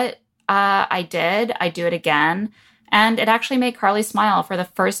know what? I do it again. And it actually made Carly smile for the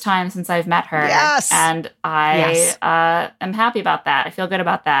first time since I've met her. Yes. And I am happy about that. I feel good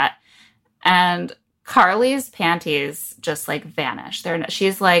about that. And Carly's panties just like vanish.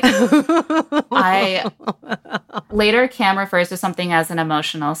 She's like, later Cam refers to something as an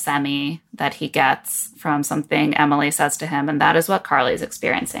emotional semi that he gets from something Emily says to him. And that is what Carly's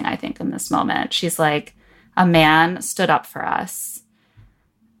experiencing, I think, in this moment. She's like, a man stood up for us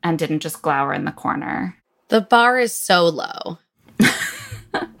and didn't just glower in the corner. The bar is so low.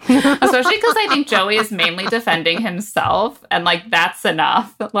 Especially because I think Joey is mainly defending himself, and like that's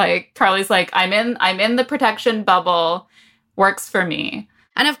enough. Like Carly's like, I'm in the protection bubble, works for me.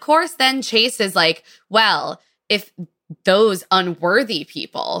 And of course, then Chase is like, well, if those unworthy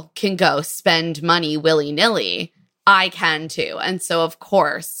people can go spend money willy-nilly, I can too. And so of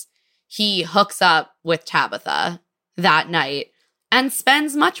course, he hooks up with Tabitha that night and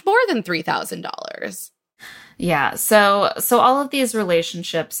spends much more than $3,000. Yeah, so all of these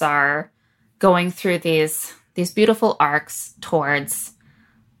relationships are going through these beautiful arcs towards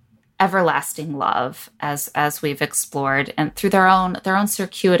everlasting love, as we've explored, and through their own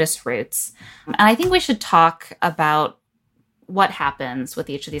circuitous routes. And I think we should talk about what happens with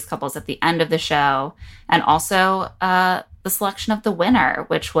each of these couples at the end of the show, and also the selection of the winner,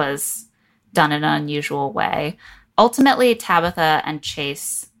 which was done in an unusual way. Ultimately, Tabitha and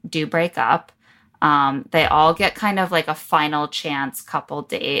Chase do break up. They all get kind of like a final chance couple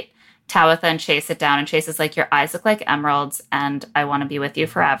date. Tabitha and Chase sit down, and Chase is like, your eyes look like emeralds, and I want to be with you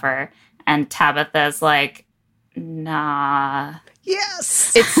forever. And Tabitha's like, nah.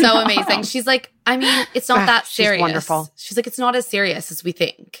 Yes. It's so amazing. She's like, I mean, it's not that serious. She's wonderful. She's like, it's not as serious as we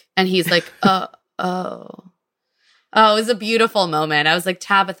think. And he's like, oh. Oh, it was a beautiful moment. I was like,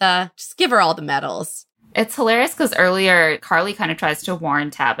 Tabitha, just give her all the medals. It's hilarious because earlier Carly kind of tries to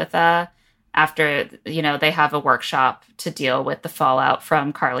warn Tabitha after, they have a workshop to deal with the fallout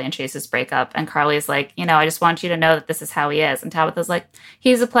from Carly and Chase's breakup. And Carly's like, I just want you to know that this is how he is. And Tabitha's like,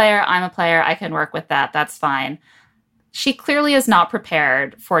 he's a player. I'm a player. I can work with that. That's fine. She clearly is not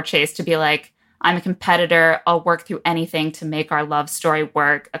prepared for Chase to be like, I'm a competitor. I'll work through anything to make our love story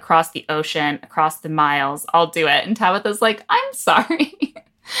work across the ocean, across the miles. I'll do it. And Tabitha's like, I'm sorry.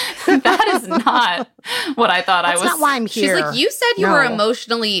 That is not what I thought. That's not why I'm here. She's like, you said you were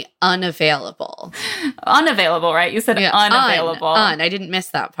emotionally unavailable. Unavailable, right? You said unavailable. I didn't miss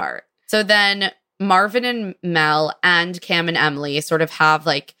that part. So then Marvin and Mel and Cam and Emily sort of have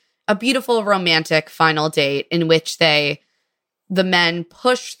like a beautiful romantic final date in which the men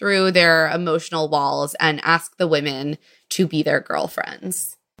push through their emotional walls and ask the women to be their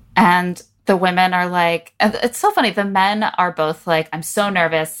girlfriends. And the women are like, it's so funny. The men are both like, I'm so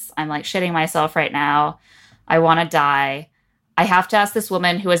nervous. I'm like shitting myself right now. I want to die. I have to ask this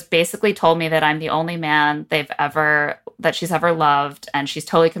woman who has basically told me that I'm the only man that she's ever loved, and she's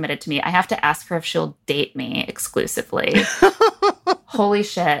totally committed to me. I have to ask her if she'll date me exclusively. Holy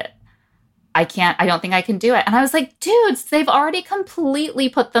shit. I don't think I can do it. And I was like, dudes, they've already completely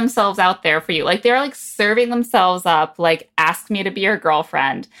put themselves out there for you. Like, they're like serving themselves up, like, ask me to be your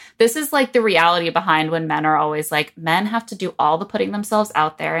girlfriend. This is like the reality behind when men are always like, men have to do all the putting themselves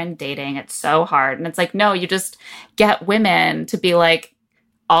out there and dating. It's so hard. And it's like, no, you just get women to be like,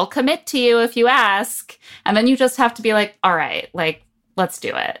 I'll commit to you if you ask. And then you just have to be like, all right, like, let's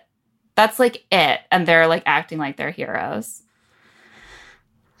do it. That's like it. And they're like acting like they're heroes.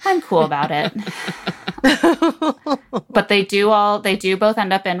 I'm cool about it. But they do both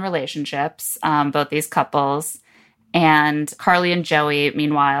end up in relationships, both these couples. And Carly and Joey,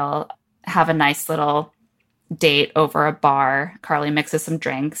 meanwhile, have a nice little date over a bar. Carly mixes some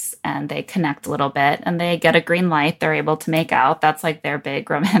drinks and they connect a little bit and they get a green light. They're able to make out. That's like their big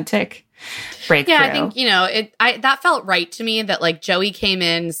romantic breakthrough. Yeah, I think, that felt right to me that like Joey came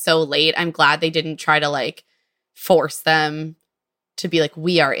in so late. I'm glad they didn't try to like force them to be like,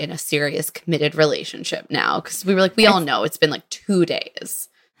 we are in a serious committed relationship now. Because we were like, we all know it's been like 2 days.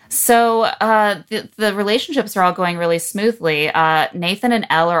 So the relationships are all going really smoothly. Nathan and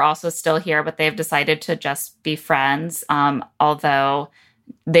Elle are also still here, but they've decided to just be friends. Although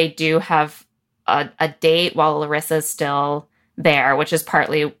they do have a date while Larissa's still there, which is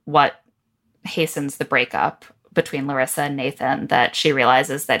partly what hastens the breakup between Larissa and Nathan, that she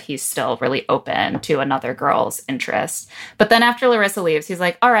realizes that he's still really open to another girl's interest. But then after Larissa leaves, he's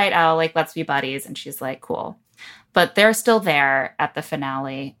like, all right, Al, like, let's be buddies. And she's like, cool. But they're still there at the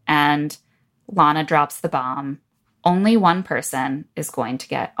finale, and Lana drops the bomb. Only one person is going to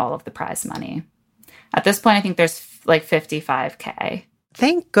get all of the prize money. At this point, I think there's like $55K.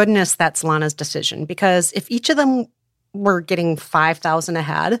 Thank goodness that's Lana's decision, because if each of them were getting $5,000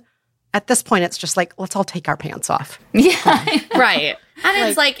 ahead, at this point, it's just like, let's all take our pants off. Yeah. Right. And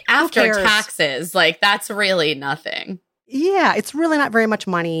it's like after taxes, like that's really nothing. Yeah, it's really not very much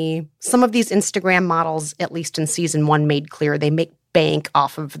money. Some of these Instagram models, at least in season 1, made clear they make bank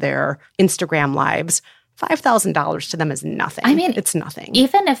off of their Instagram lives. $5,000 to them is nothing. I mean, it's nothing.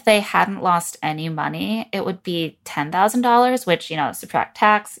 Even if they hadn't lost any money, it would be $10,000, which, you know, subtract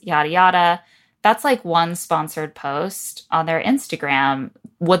tax, yada, yada. That's like one sponsored post on their Instagram.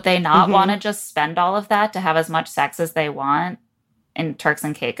 Would they not want to just spend all of that to have as much sex as they want in Turks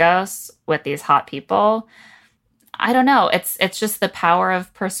and Caicos with these hot people? I don't know. It's just the power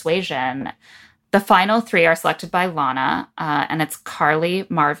of persuasion. The final 3 are selected by Lana, and it's Carly,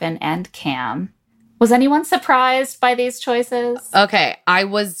 Marvin, and Cam. Was anyone surprised by these choices? Okay, I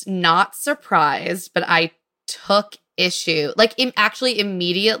was not surprised, but I took issue. Like, actually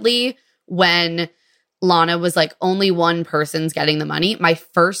immediately when Lana was like, only one person's getting the money, my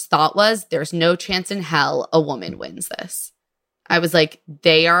first thought was, there's no chance in hell a woman wins this. I was like,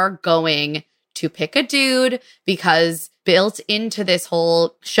 they are going to pick a dude, because built into this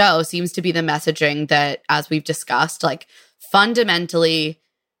whole show seems to be the messaging that, as we've discussed, like fundamentally,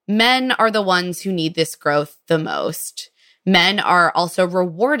 men are the ones who need this growth the most. Men are also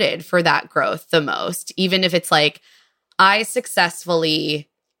rewarded for that growth the most, even if it's like, I successfully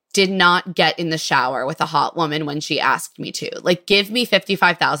did not get in the shower with a hot woman when she asked me to. Like, give me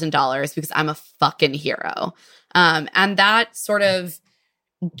 $55,000 because I'm a fucking hero. And that sort of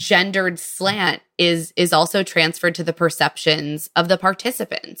gendered slant is also transferred to the perceptions of the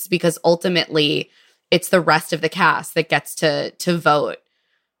participants, because ultimately it's the rest of the cast that gets to vote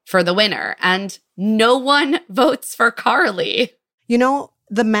for the winner. And no one votes for Carly. You know,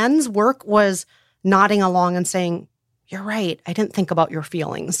 the men's work was nodding along and saying, you're right, I didn't think about your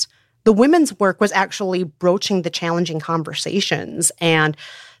feelings. The women's work was actually broaching the challenging conversations and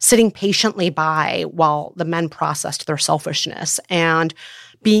sitting patiently by while the men processed their selfishness and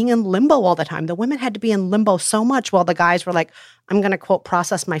being in limbo all the time. The women had to be in limbo so much while the guys were like, I'm going to, quote,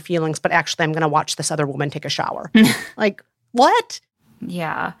 process my feelings, but actually I'm going to watch this other woman take a shower. Like, what?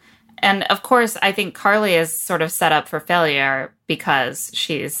 Yeah. And of course, I think Carly is sort of set up for failure because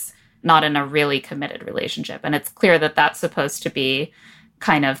she's not in a really committed relationship. And it's clear that that's supposed to be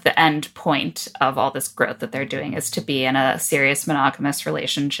kind of the end point of all this growth that they're doing, is to be in a serious monogamous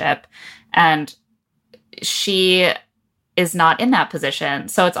relationship. And she is not in that position.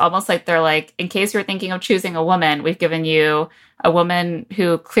 So it's almost like they're like, in case you're thinking of choosing a woman, we've given you a woman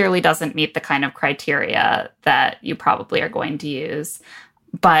who clearly doesn't meet the kind of criteria that you probably are going to use.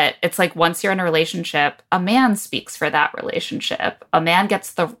 But it's like, once you're in a relationship, a man speaks for that relationship. A man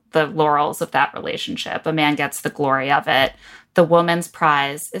gets the laurels of that relationship. A man gets the glory of it. The woman's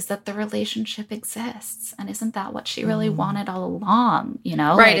prize is that the relationship exists. And isn't that what she really wanted all along? You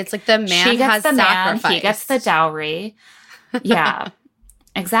know? Right. Like, it's like the man she gets has the sacrificed. Man, he gets the dowry. Yeah,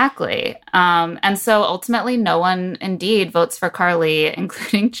 exactly. And so ultimately, no one indeed votes for Carly,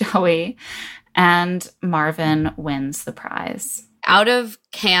 including Joey. And Marvin wins the prize. Out of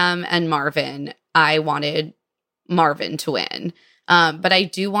Cam and Marvin, I wanted Marvin to win. But I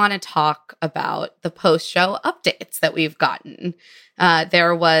do want to talk about the post-show updates that we've gotten.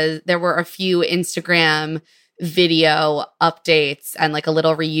 There were a few Instagram video updates and like a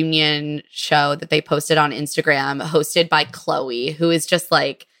little reunion show that they posted on Instagram, hosted by Chloe, who is just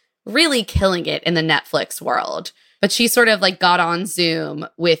like really killing it in the Netflix world. But she sort of like got on Zoom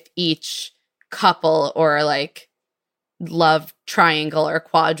with each couple or like love triangle or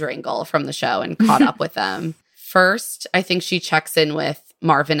quadrangle from the show and caught up with them. First, I think she checks in with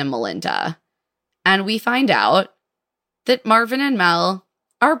Marvin and Melinda. And we find out that Marvin and Mel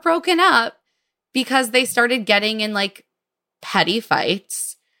are broken up because they started getting in like petty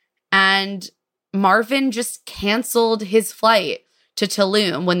fights. And Marvin just canceled his flight to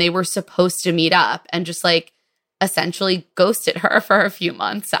Tulum when they were supposed to meet up and just like essentially ghosted her for a few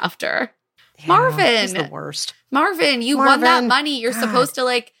months after. Yeah, Marvin. He's the worst. Marvin, you won that money. You're supposed to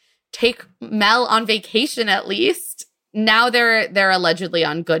like take Mel on vacation at least. Now they're allegedly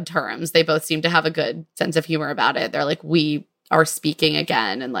on good terms. They both seem to have a good sense of humor about it. They're like, we are speaking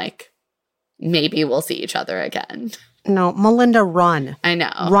again and like maybe we'll see each other again. No, Melinda, run. I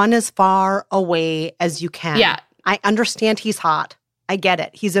know. Run as far away as you can. Yeah. I understand he's hot. I get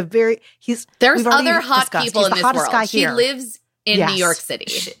it. There's other hot people in this world. She here. lives in New York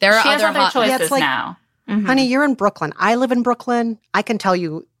City. There are other hot choices now. Mm-hmm. Honey, you're in Brooklyn. I live in Brooklyn. I can tell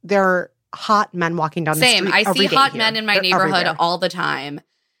you there are hot men walking down the street. Same. I see hot men in my neighborhood everywhere. all the time.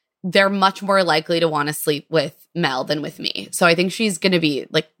 They're much more likely to want to sleep with Mel than with me. So I think she's going to be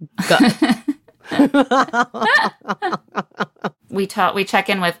like good. We check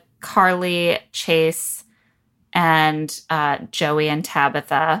in with Carly, Chase, and Joey and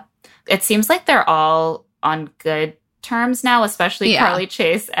Tabitha. It seems like they're all on good terms now, especially Carly,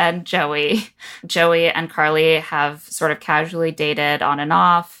 Chase, and Joey. Joey and Carly have sort of casually dated on and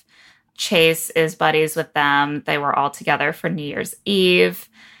off. Chase is buddies with them. They were all together for New Year's Eve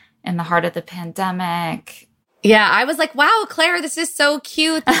in the heart of the pandemic. Yeah, I was like, wow, Claire, this is so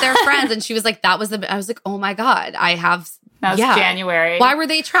cute that they're friends. And she was like, I was like, oh my God, That was January. Why were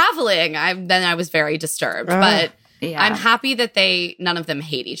they traveling? Then I was very disturbed. But I'm happy that none of them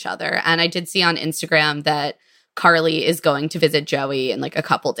hate each other. And I did see on Instagram that Carly is going to visit Joey in like a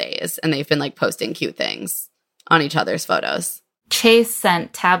couple days. And they've been like posting cute things on each other's photos. Chase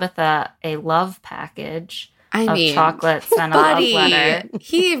sent Tabitha a love package of chocolates and a love letter.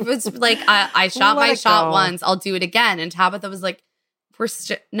 He was like, I shot my shot once. I'll do it again. And Tabitha was like, we're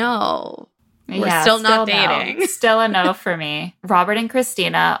still not dating. Still a no for me. Robert and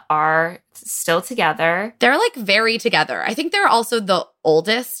Christina are still together. They're like very together. I think they're also the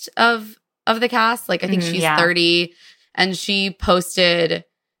oldest of the cast. Like I think she's 30, and she posted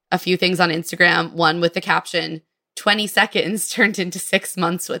a few things on Instagram. One with the caption, 20 seconds turned into 6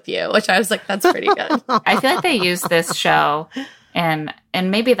 months with you, which I was like, that's pretty good. I feel like they use this show in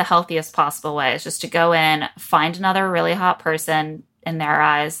maybe the healthiest possible way, is just to go in, find another really hot person in their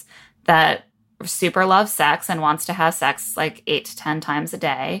eyes that super loves sex and wants to have sex like 8 to 10 times a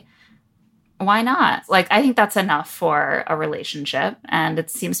day. Why not? Like, I think that's enough for a relationship, and it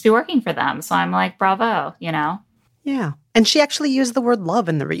seems to be working for them. So I'm like, bravo, you know? Yeah. And she actually used the word love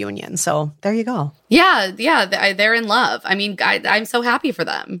in the reunion. So there you go. Yeah. They're in love. I mean, I'm so happy for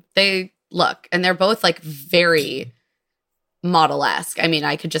them. They look, and they're both like very model-esque. I mean,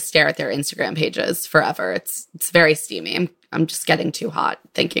 I could just stare at their Instagram pages forever. It's very steamy. I'm just getting too hot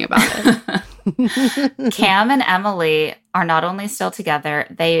thinking about it. Cam and Emily are not only still together,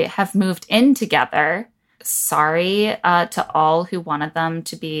 they have moved in together. Sorry to all who wanted them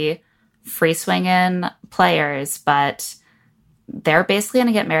to be free swinging players, but they're basically going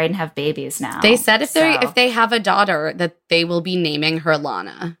to get married and have babies now. They said if they have a daughter that they will be naming her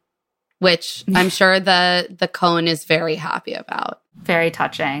Lana, which I'm sure the Cohen is very happy about. Very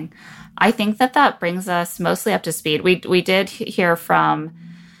touching. I think that brings us mostly up to speed. We did hear from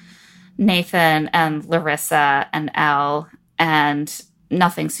Nathan and Larissa and Elle, and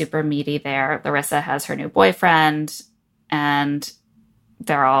nothing super meaty there. Larissa has her new boyfriend, and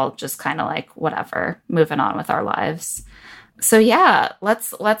they're all just kind of like, whatever, moving on with our lives. So yeah,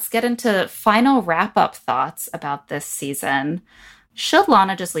 let's get into final wrap-up thoughts about this season. Should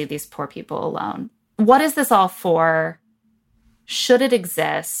Lana just leave these poor people alone? What is this all for? Should it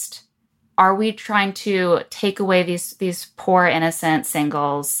exist? Are we trying to take away these poor, innocent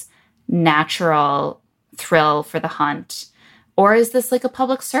singles' natural thrill for the hunt? Or is this like a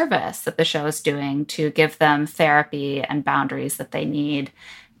public service that the show is doing to give them therapy and boundaries that they need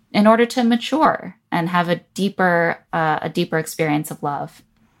in order to mature and have a deeper experience of love?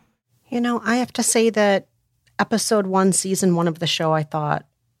 You know, I have to say that episode 1, season 1 of the show, I thought,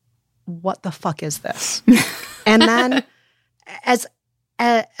 what the fuck is this? And then as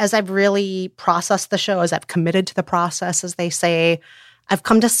I've really processed the show, as I've committed to the process, as they say, I've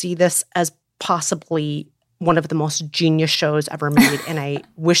come to see this as possibly one of the most genius shows ever made, and I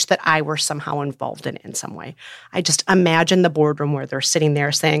wish that I were somehow involved in it in some way. I just imagine the boardroom where they're sitting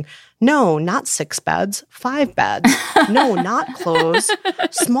there saying, no, not 6 beds, 5 beds. No, not clothes.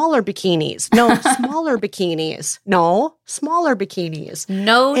 Smaller bikinis. No, smaller bikinis. No, smaller bikinis.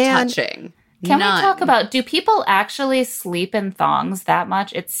 No touching. Can we talk about, do people actually sleep in thongs that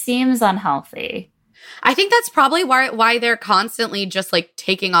much? It seems unhealthy. I think that's probably why they're constantly just like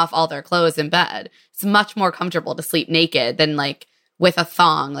taking off all their clothes in bed. It's much more comfortable to sleep naked than like with a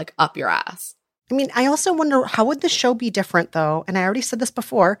thong like up your ass. I mean, I also wonder, how would the show be different though? And I already said this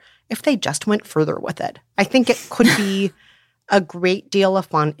before, if they just went further with it. I think it could be a great deal of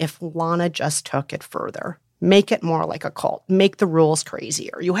fun if Lana just took it further. Make it more like a cult. Make the rules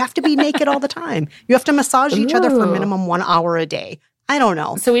crazier. You have to be naked all the time. You have to massage each other for minimum 1 hour a day. I don't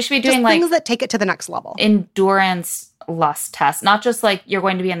know. So we should be doing just like things that take it to the next level. Endurance lust tests. Not just like you're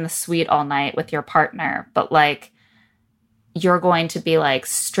going to be in the suite all night with your partner, but like you're going to be like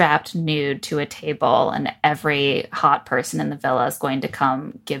strapped nude to a table and every hot person in the villa is going to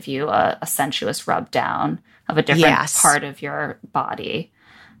come give you a sensuous rub down of a different part of your body.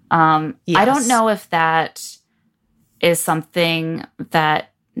 I don't know if that is something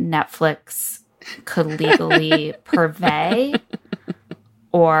that Netflix could legally purvey,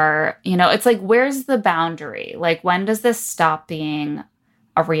 or, you know, it's like, where's the boundary? Like, when does this stop being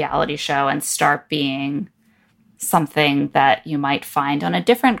a reality show and start being something that you might find on a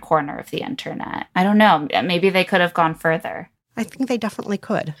different corner of the internet? I don't know. Maybe they could have gone further. I think they definitely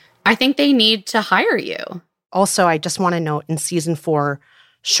could. I think they need to hire you. Also, I just want to note, in season 4,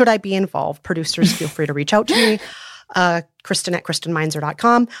 should I be involved? Producers, feel free to reach out to me, Kristen at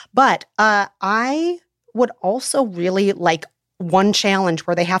KristenMeinzer.com. But I would also really like one challenge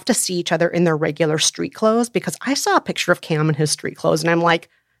where they have to see each other in their regular street clothes, because I saw a picture of Cam in his street clothes and I'm like,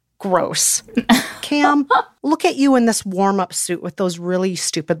 gross. Cam, look at you in this warm-up suit with those really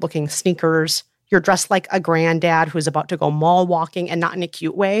stupid-looking sneakers. You're dressed like a granddad who's about to go mall walking, and not in a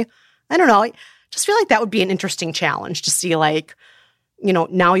cute way. I don't know. I just feel like that would be an interesting challenge to see, like, you know,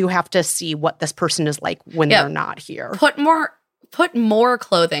 now you have to see what this person is like when they're not here. Put more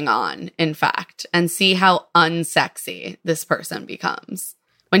clothing on, in fact, and see how unsexy this person becomes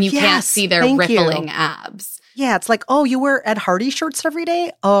when you can't see their rippling abs. Yeah, it's like, oh, you wear Ed Hardy shirts every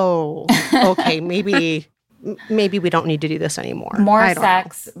day? Oh, okay, maybe we don't need to do this anymore. More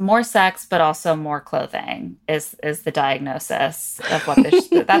sex, but also more clothing is the diagnosis of what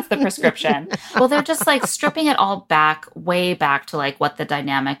that's the prescription. Well, they're just like stripping it all back, way back to like what the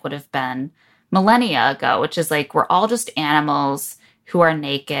dynamic would have been millennia ago, which is like, we're all just animals who are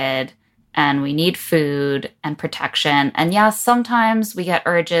naked and we need food and protection. And yeah, sometimes we get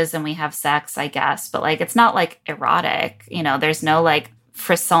urges and we have sex, I guess, but like, it's not like erotic, you know, there's no like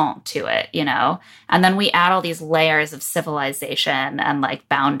frisson to it, you know? And then we add all these layers of civilization and like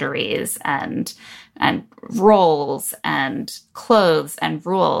boundaries and roles and clothes and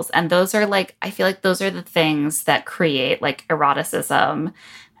rules. And those are like, I feel like those are the things that create like eroticism.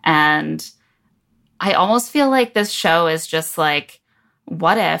 And I almost feel like this show is just like,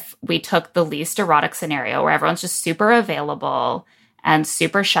 what if we took the least erotic scenario where everyone's just super available and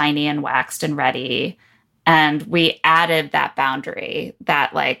super shiny and waxed and ready, and we added that boundary,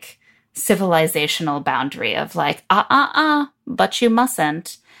 that like civilizational boundary of like, but you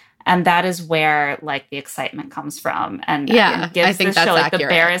mustn't. And that is where like the excitement comes from. And it gives the show like the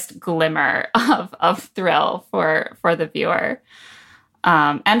barest glimmer of thrill for the viewer.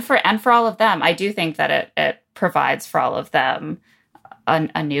 And for all of them, I do think that it provides for all of them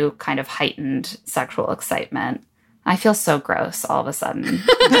a new kind of heightened sexual excitement. I feel so gross all of a sudden.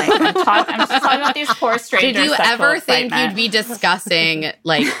 I'm just talking about these poor strangers. Did you ever think you'd be discussing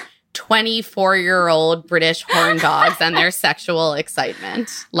like 24-year-old British horn dogs and their sexual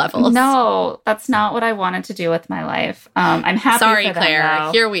excitement levels? No, that's not what I wanted to do with my life. I'm happy sorry, for them, Claire.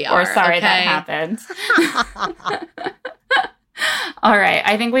 though. Here we are. Or sorry that happened. All right.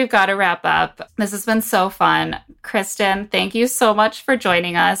 I think we've got to wrap up. This has been so fun. Kristen, thank you so much for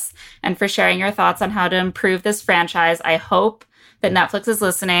joining us and for sharing your thoughts on how to improve this franchise. I hope that Netflix is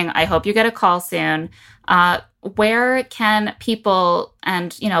listening. I hope you get a call soon. Where can people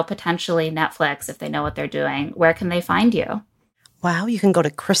and, you know, potentially Netflix, if they know what they're doing, where can they find you? Well, you can go to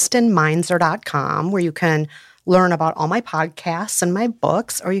KristenMeinzer.com, where you can learn about all my podcasts and my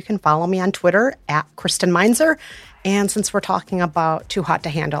books, or you can follow me on Twitter at Kristen Meinzer. And since we're talking about Too Hot to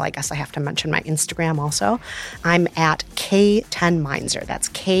Handle, I guess I have to mention my Instagram also. I'm at K10Meinzer. That's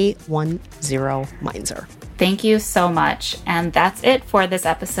K10 Meinzer. Thank you so much. And that's it for this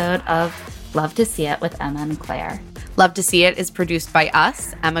episode of Love to See It with Emma and Claire. Love to See It is produced by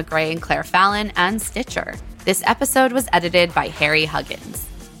us, Emma Gray and Claire Fallon, and Stitcher. This episode was edited by Harry Huggins.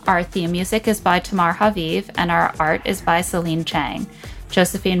 Our theme music is by Tamar Haviv, and our art is by Celine Chang.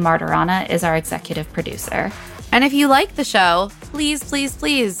 Josephine Martirana is our executive producer. And if you like the show, please, please,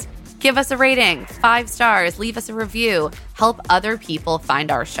 please give us a rating, 5 stars, leave us a review, help other people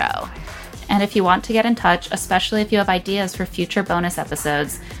find our show. And if you want to get in touch, especially if you have ideas for future bonus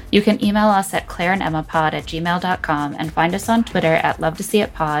episodes, you can email us at claireandemmapod@gmail.com and find us on Twitter at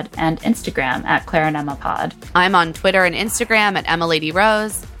LoveToSeeItPod and Instagram at ClaireandEmmaPod. I'm on Twitter and Instagram at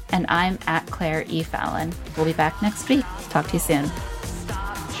EmmaLadyRose. And I'm at Claire E. Fallon. We'll be back next week. Talk to you soon.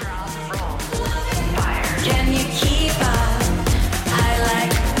 Can you keep up? I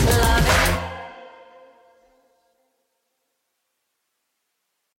love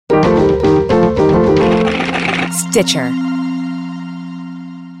it. Stitcher.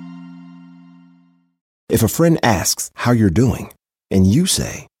 If a friend asks how you're doing, and you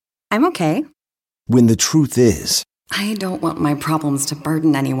say, I'm okay. When the truth is, I don't want my problems to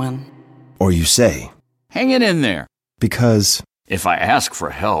burden anyone. Or you say, hang it in there. Because if I ask for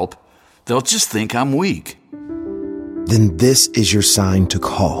help, they'll just think I'm weak. Then this is your sign to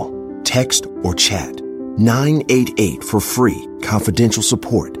call, text, or chat 988 for free, confidential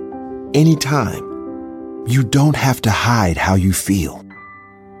support. Anytime. You don't have to hide how you feel.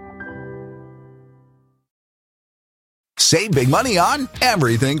 Save big money on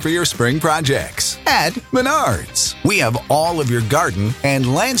everything for your spring projects at Menards. We have all of your garden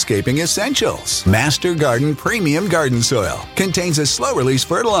and landscaping essentials. Master Garden Premium Garden Soil contains a slow-release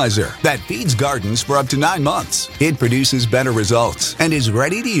fertilizer that feeds gardens for up to 9 months. It produces better results and is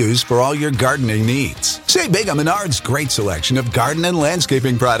ready to use for all your gardening needs. Save big on Menards' great selection of garden and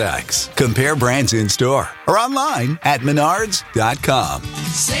landscaping products. Compare brands in store or online at menards.com.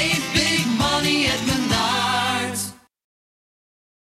 Save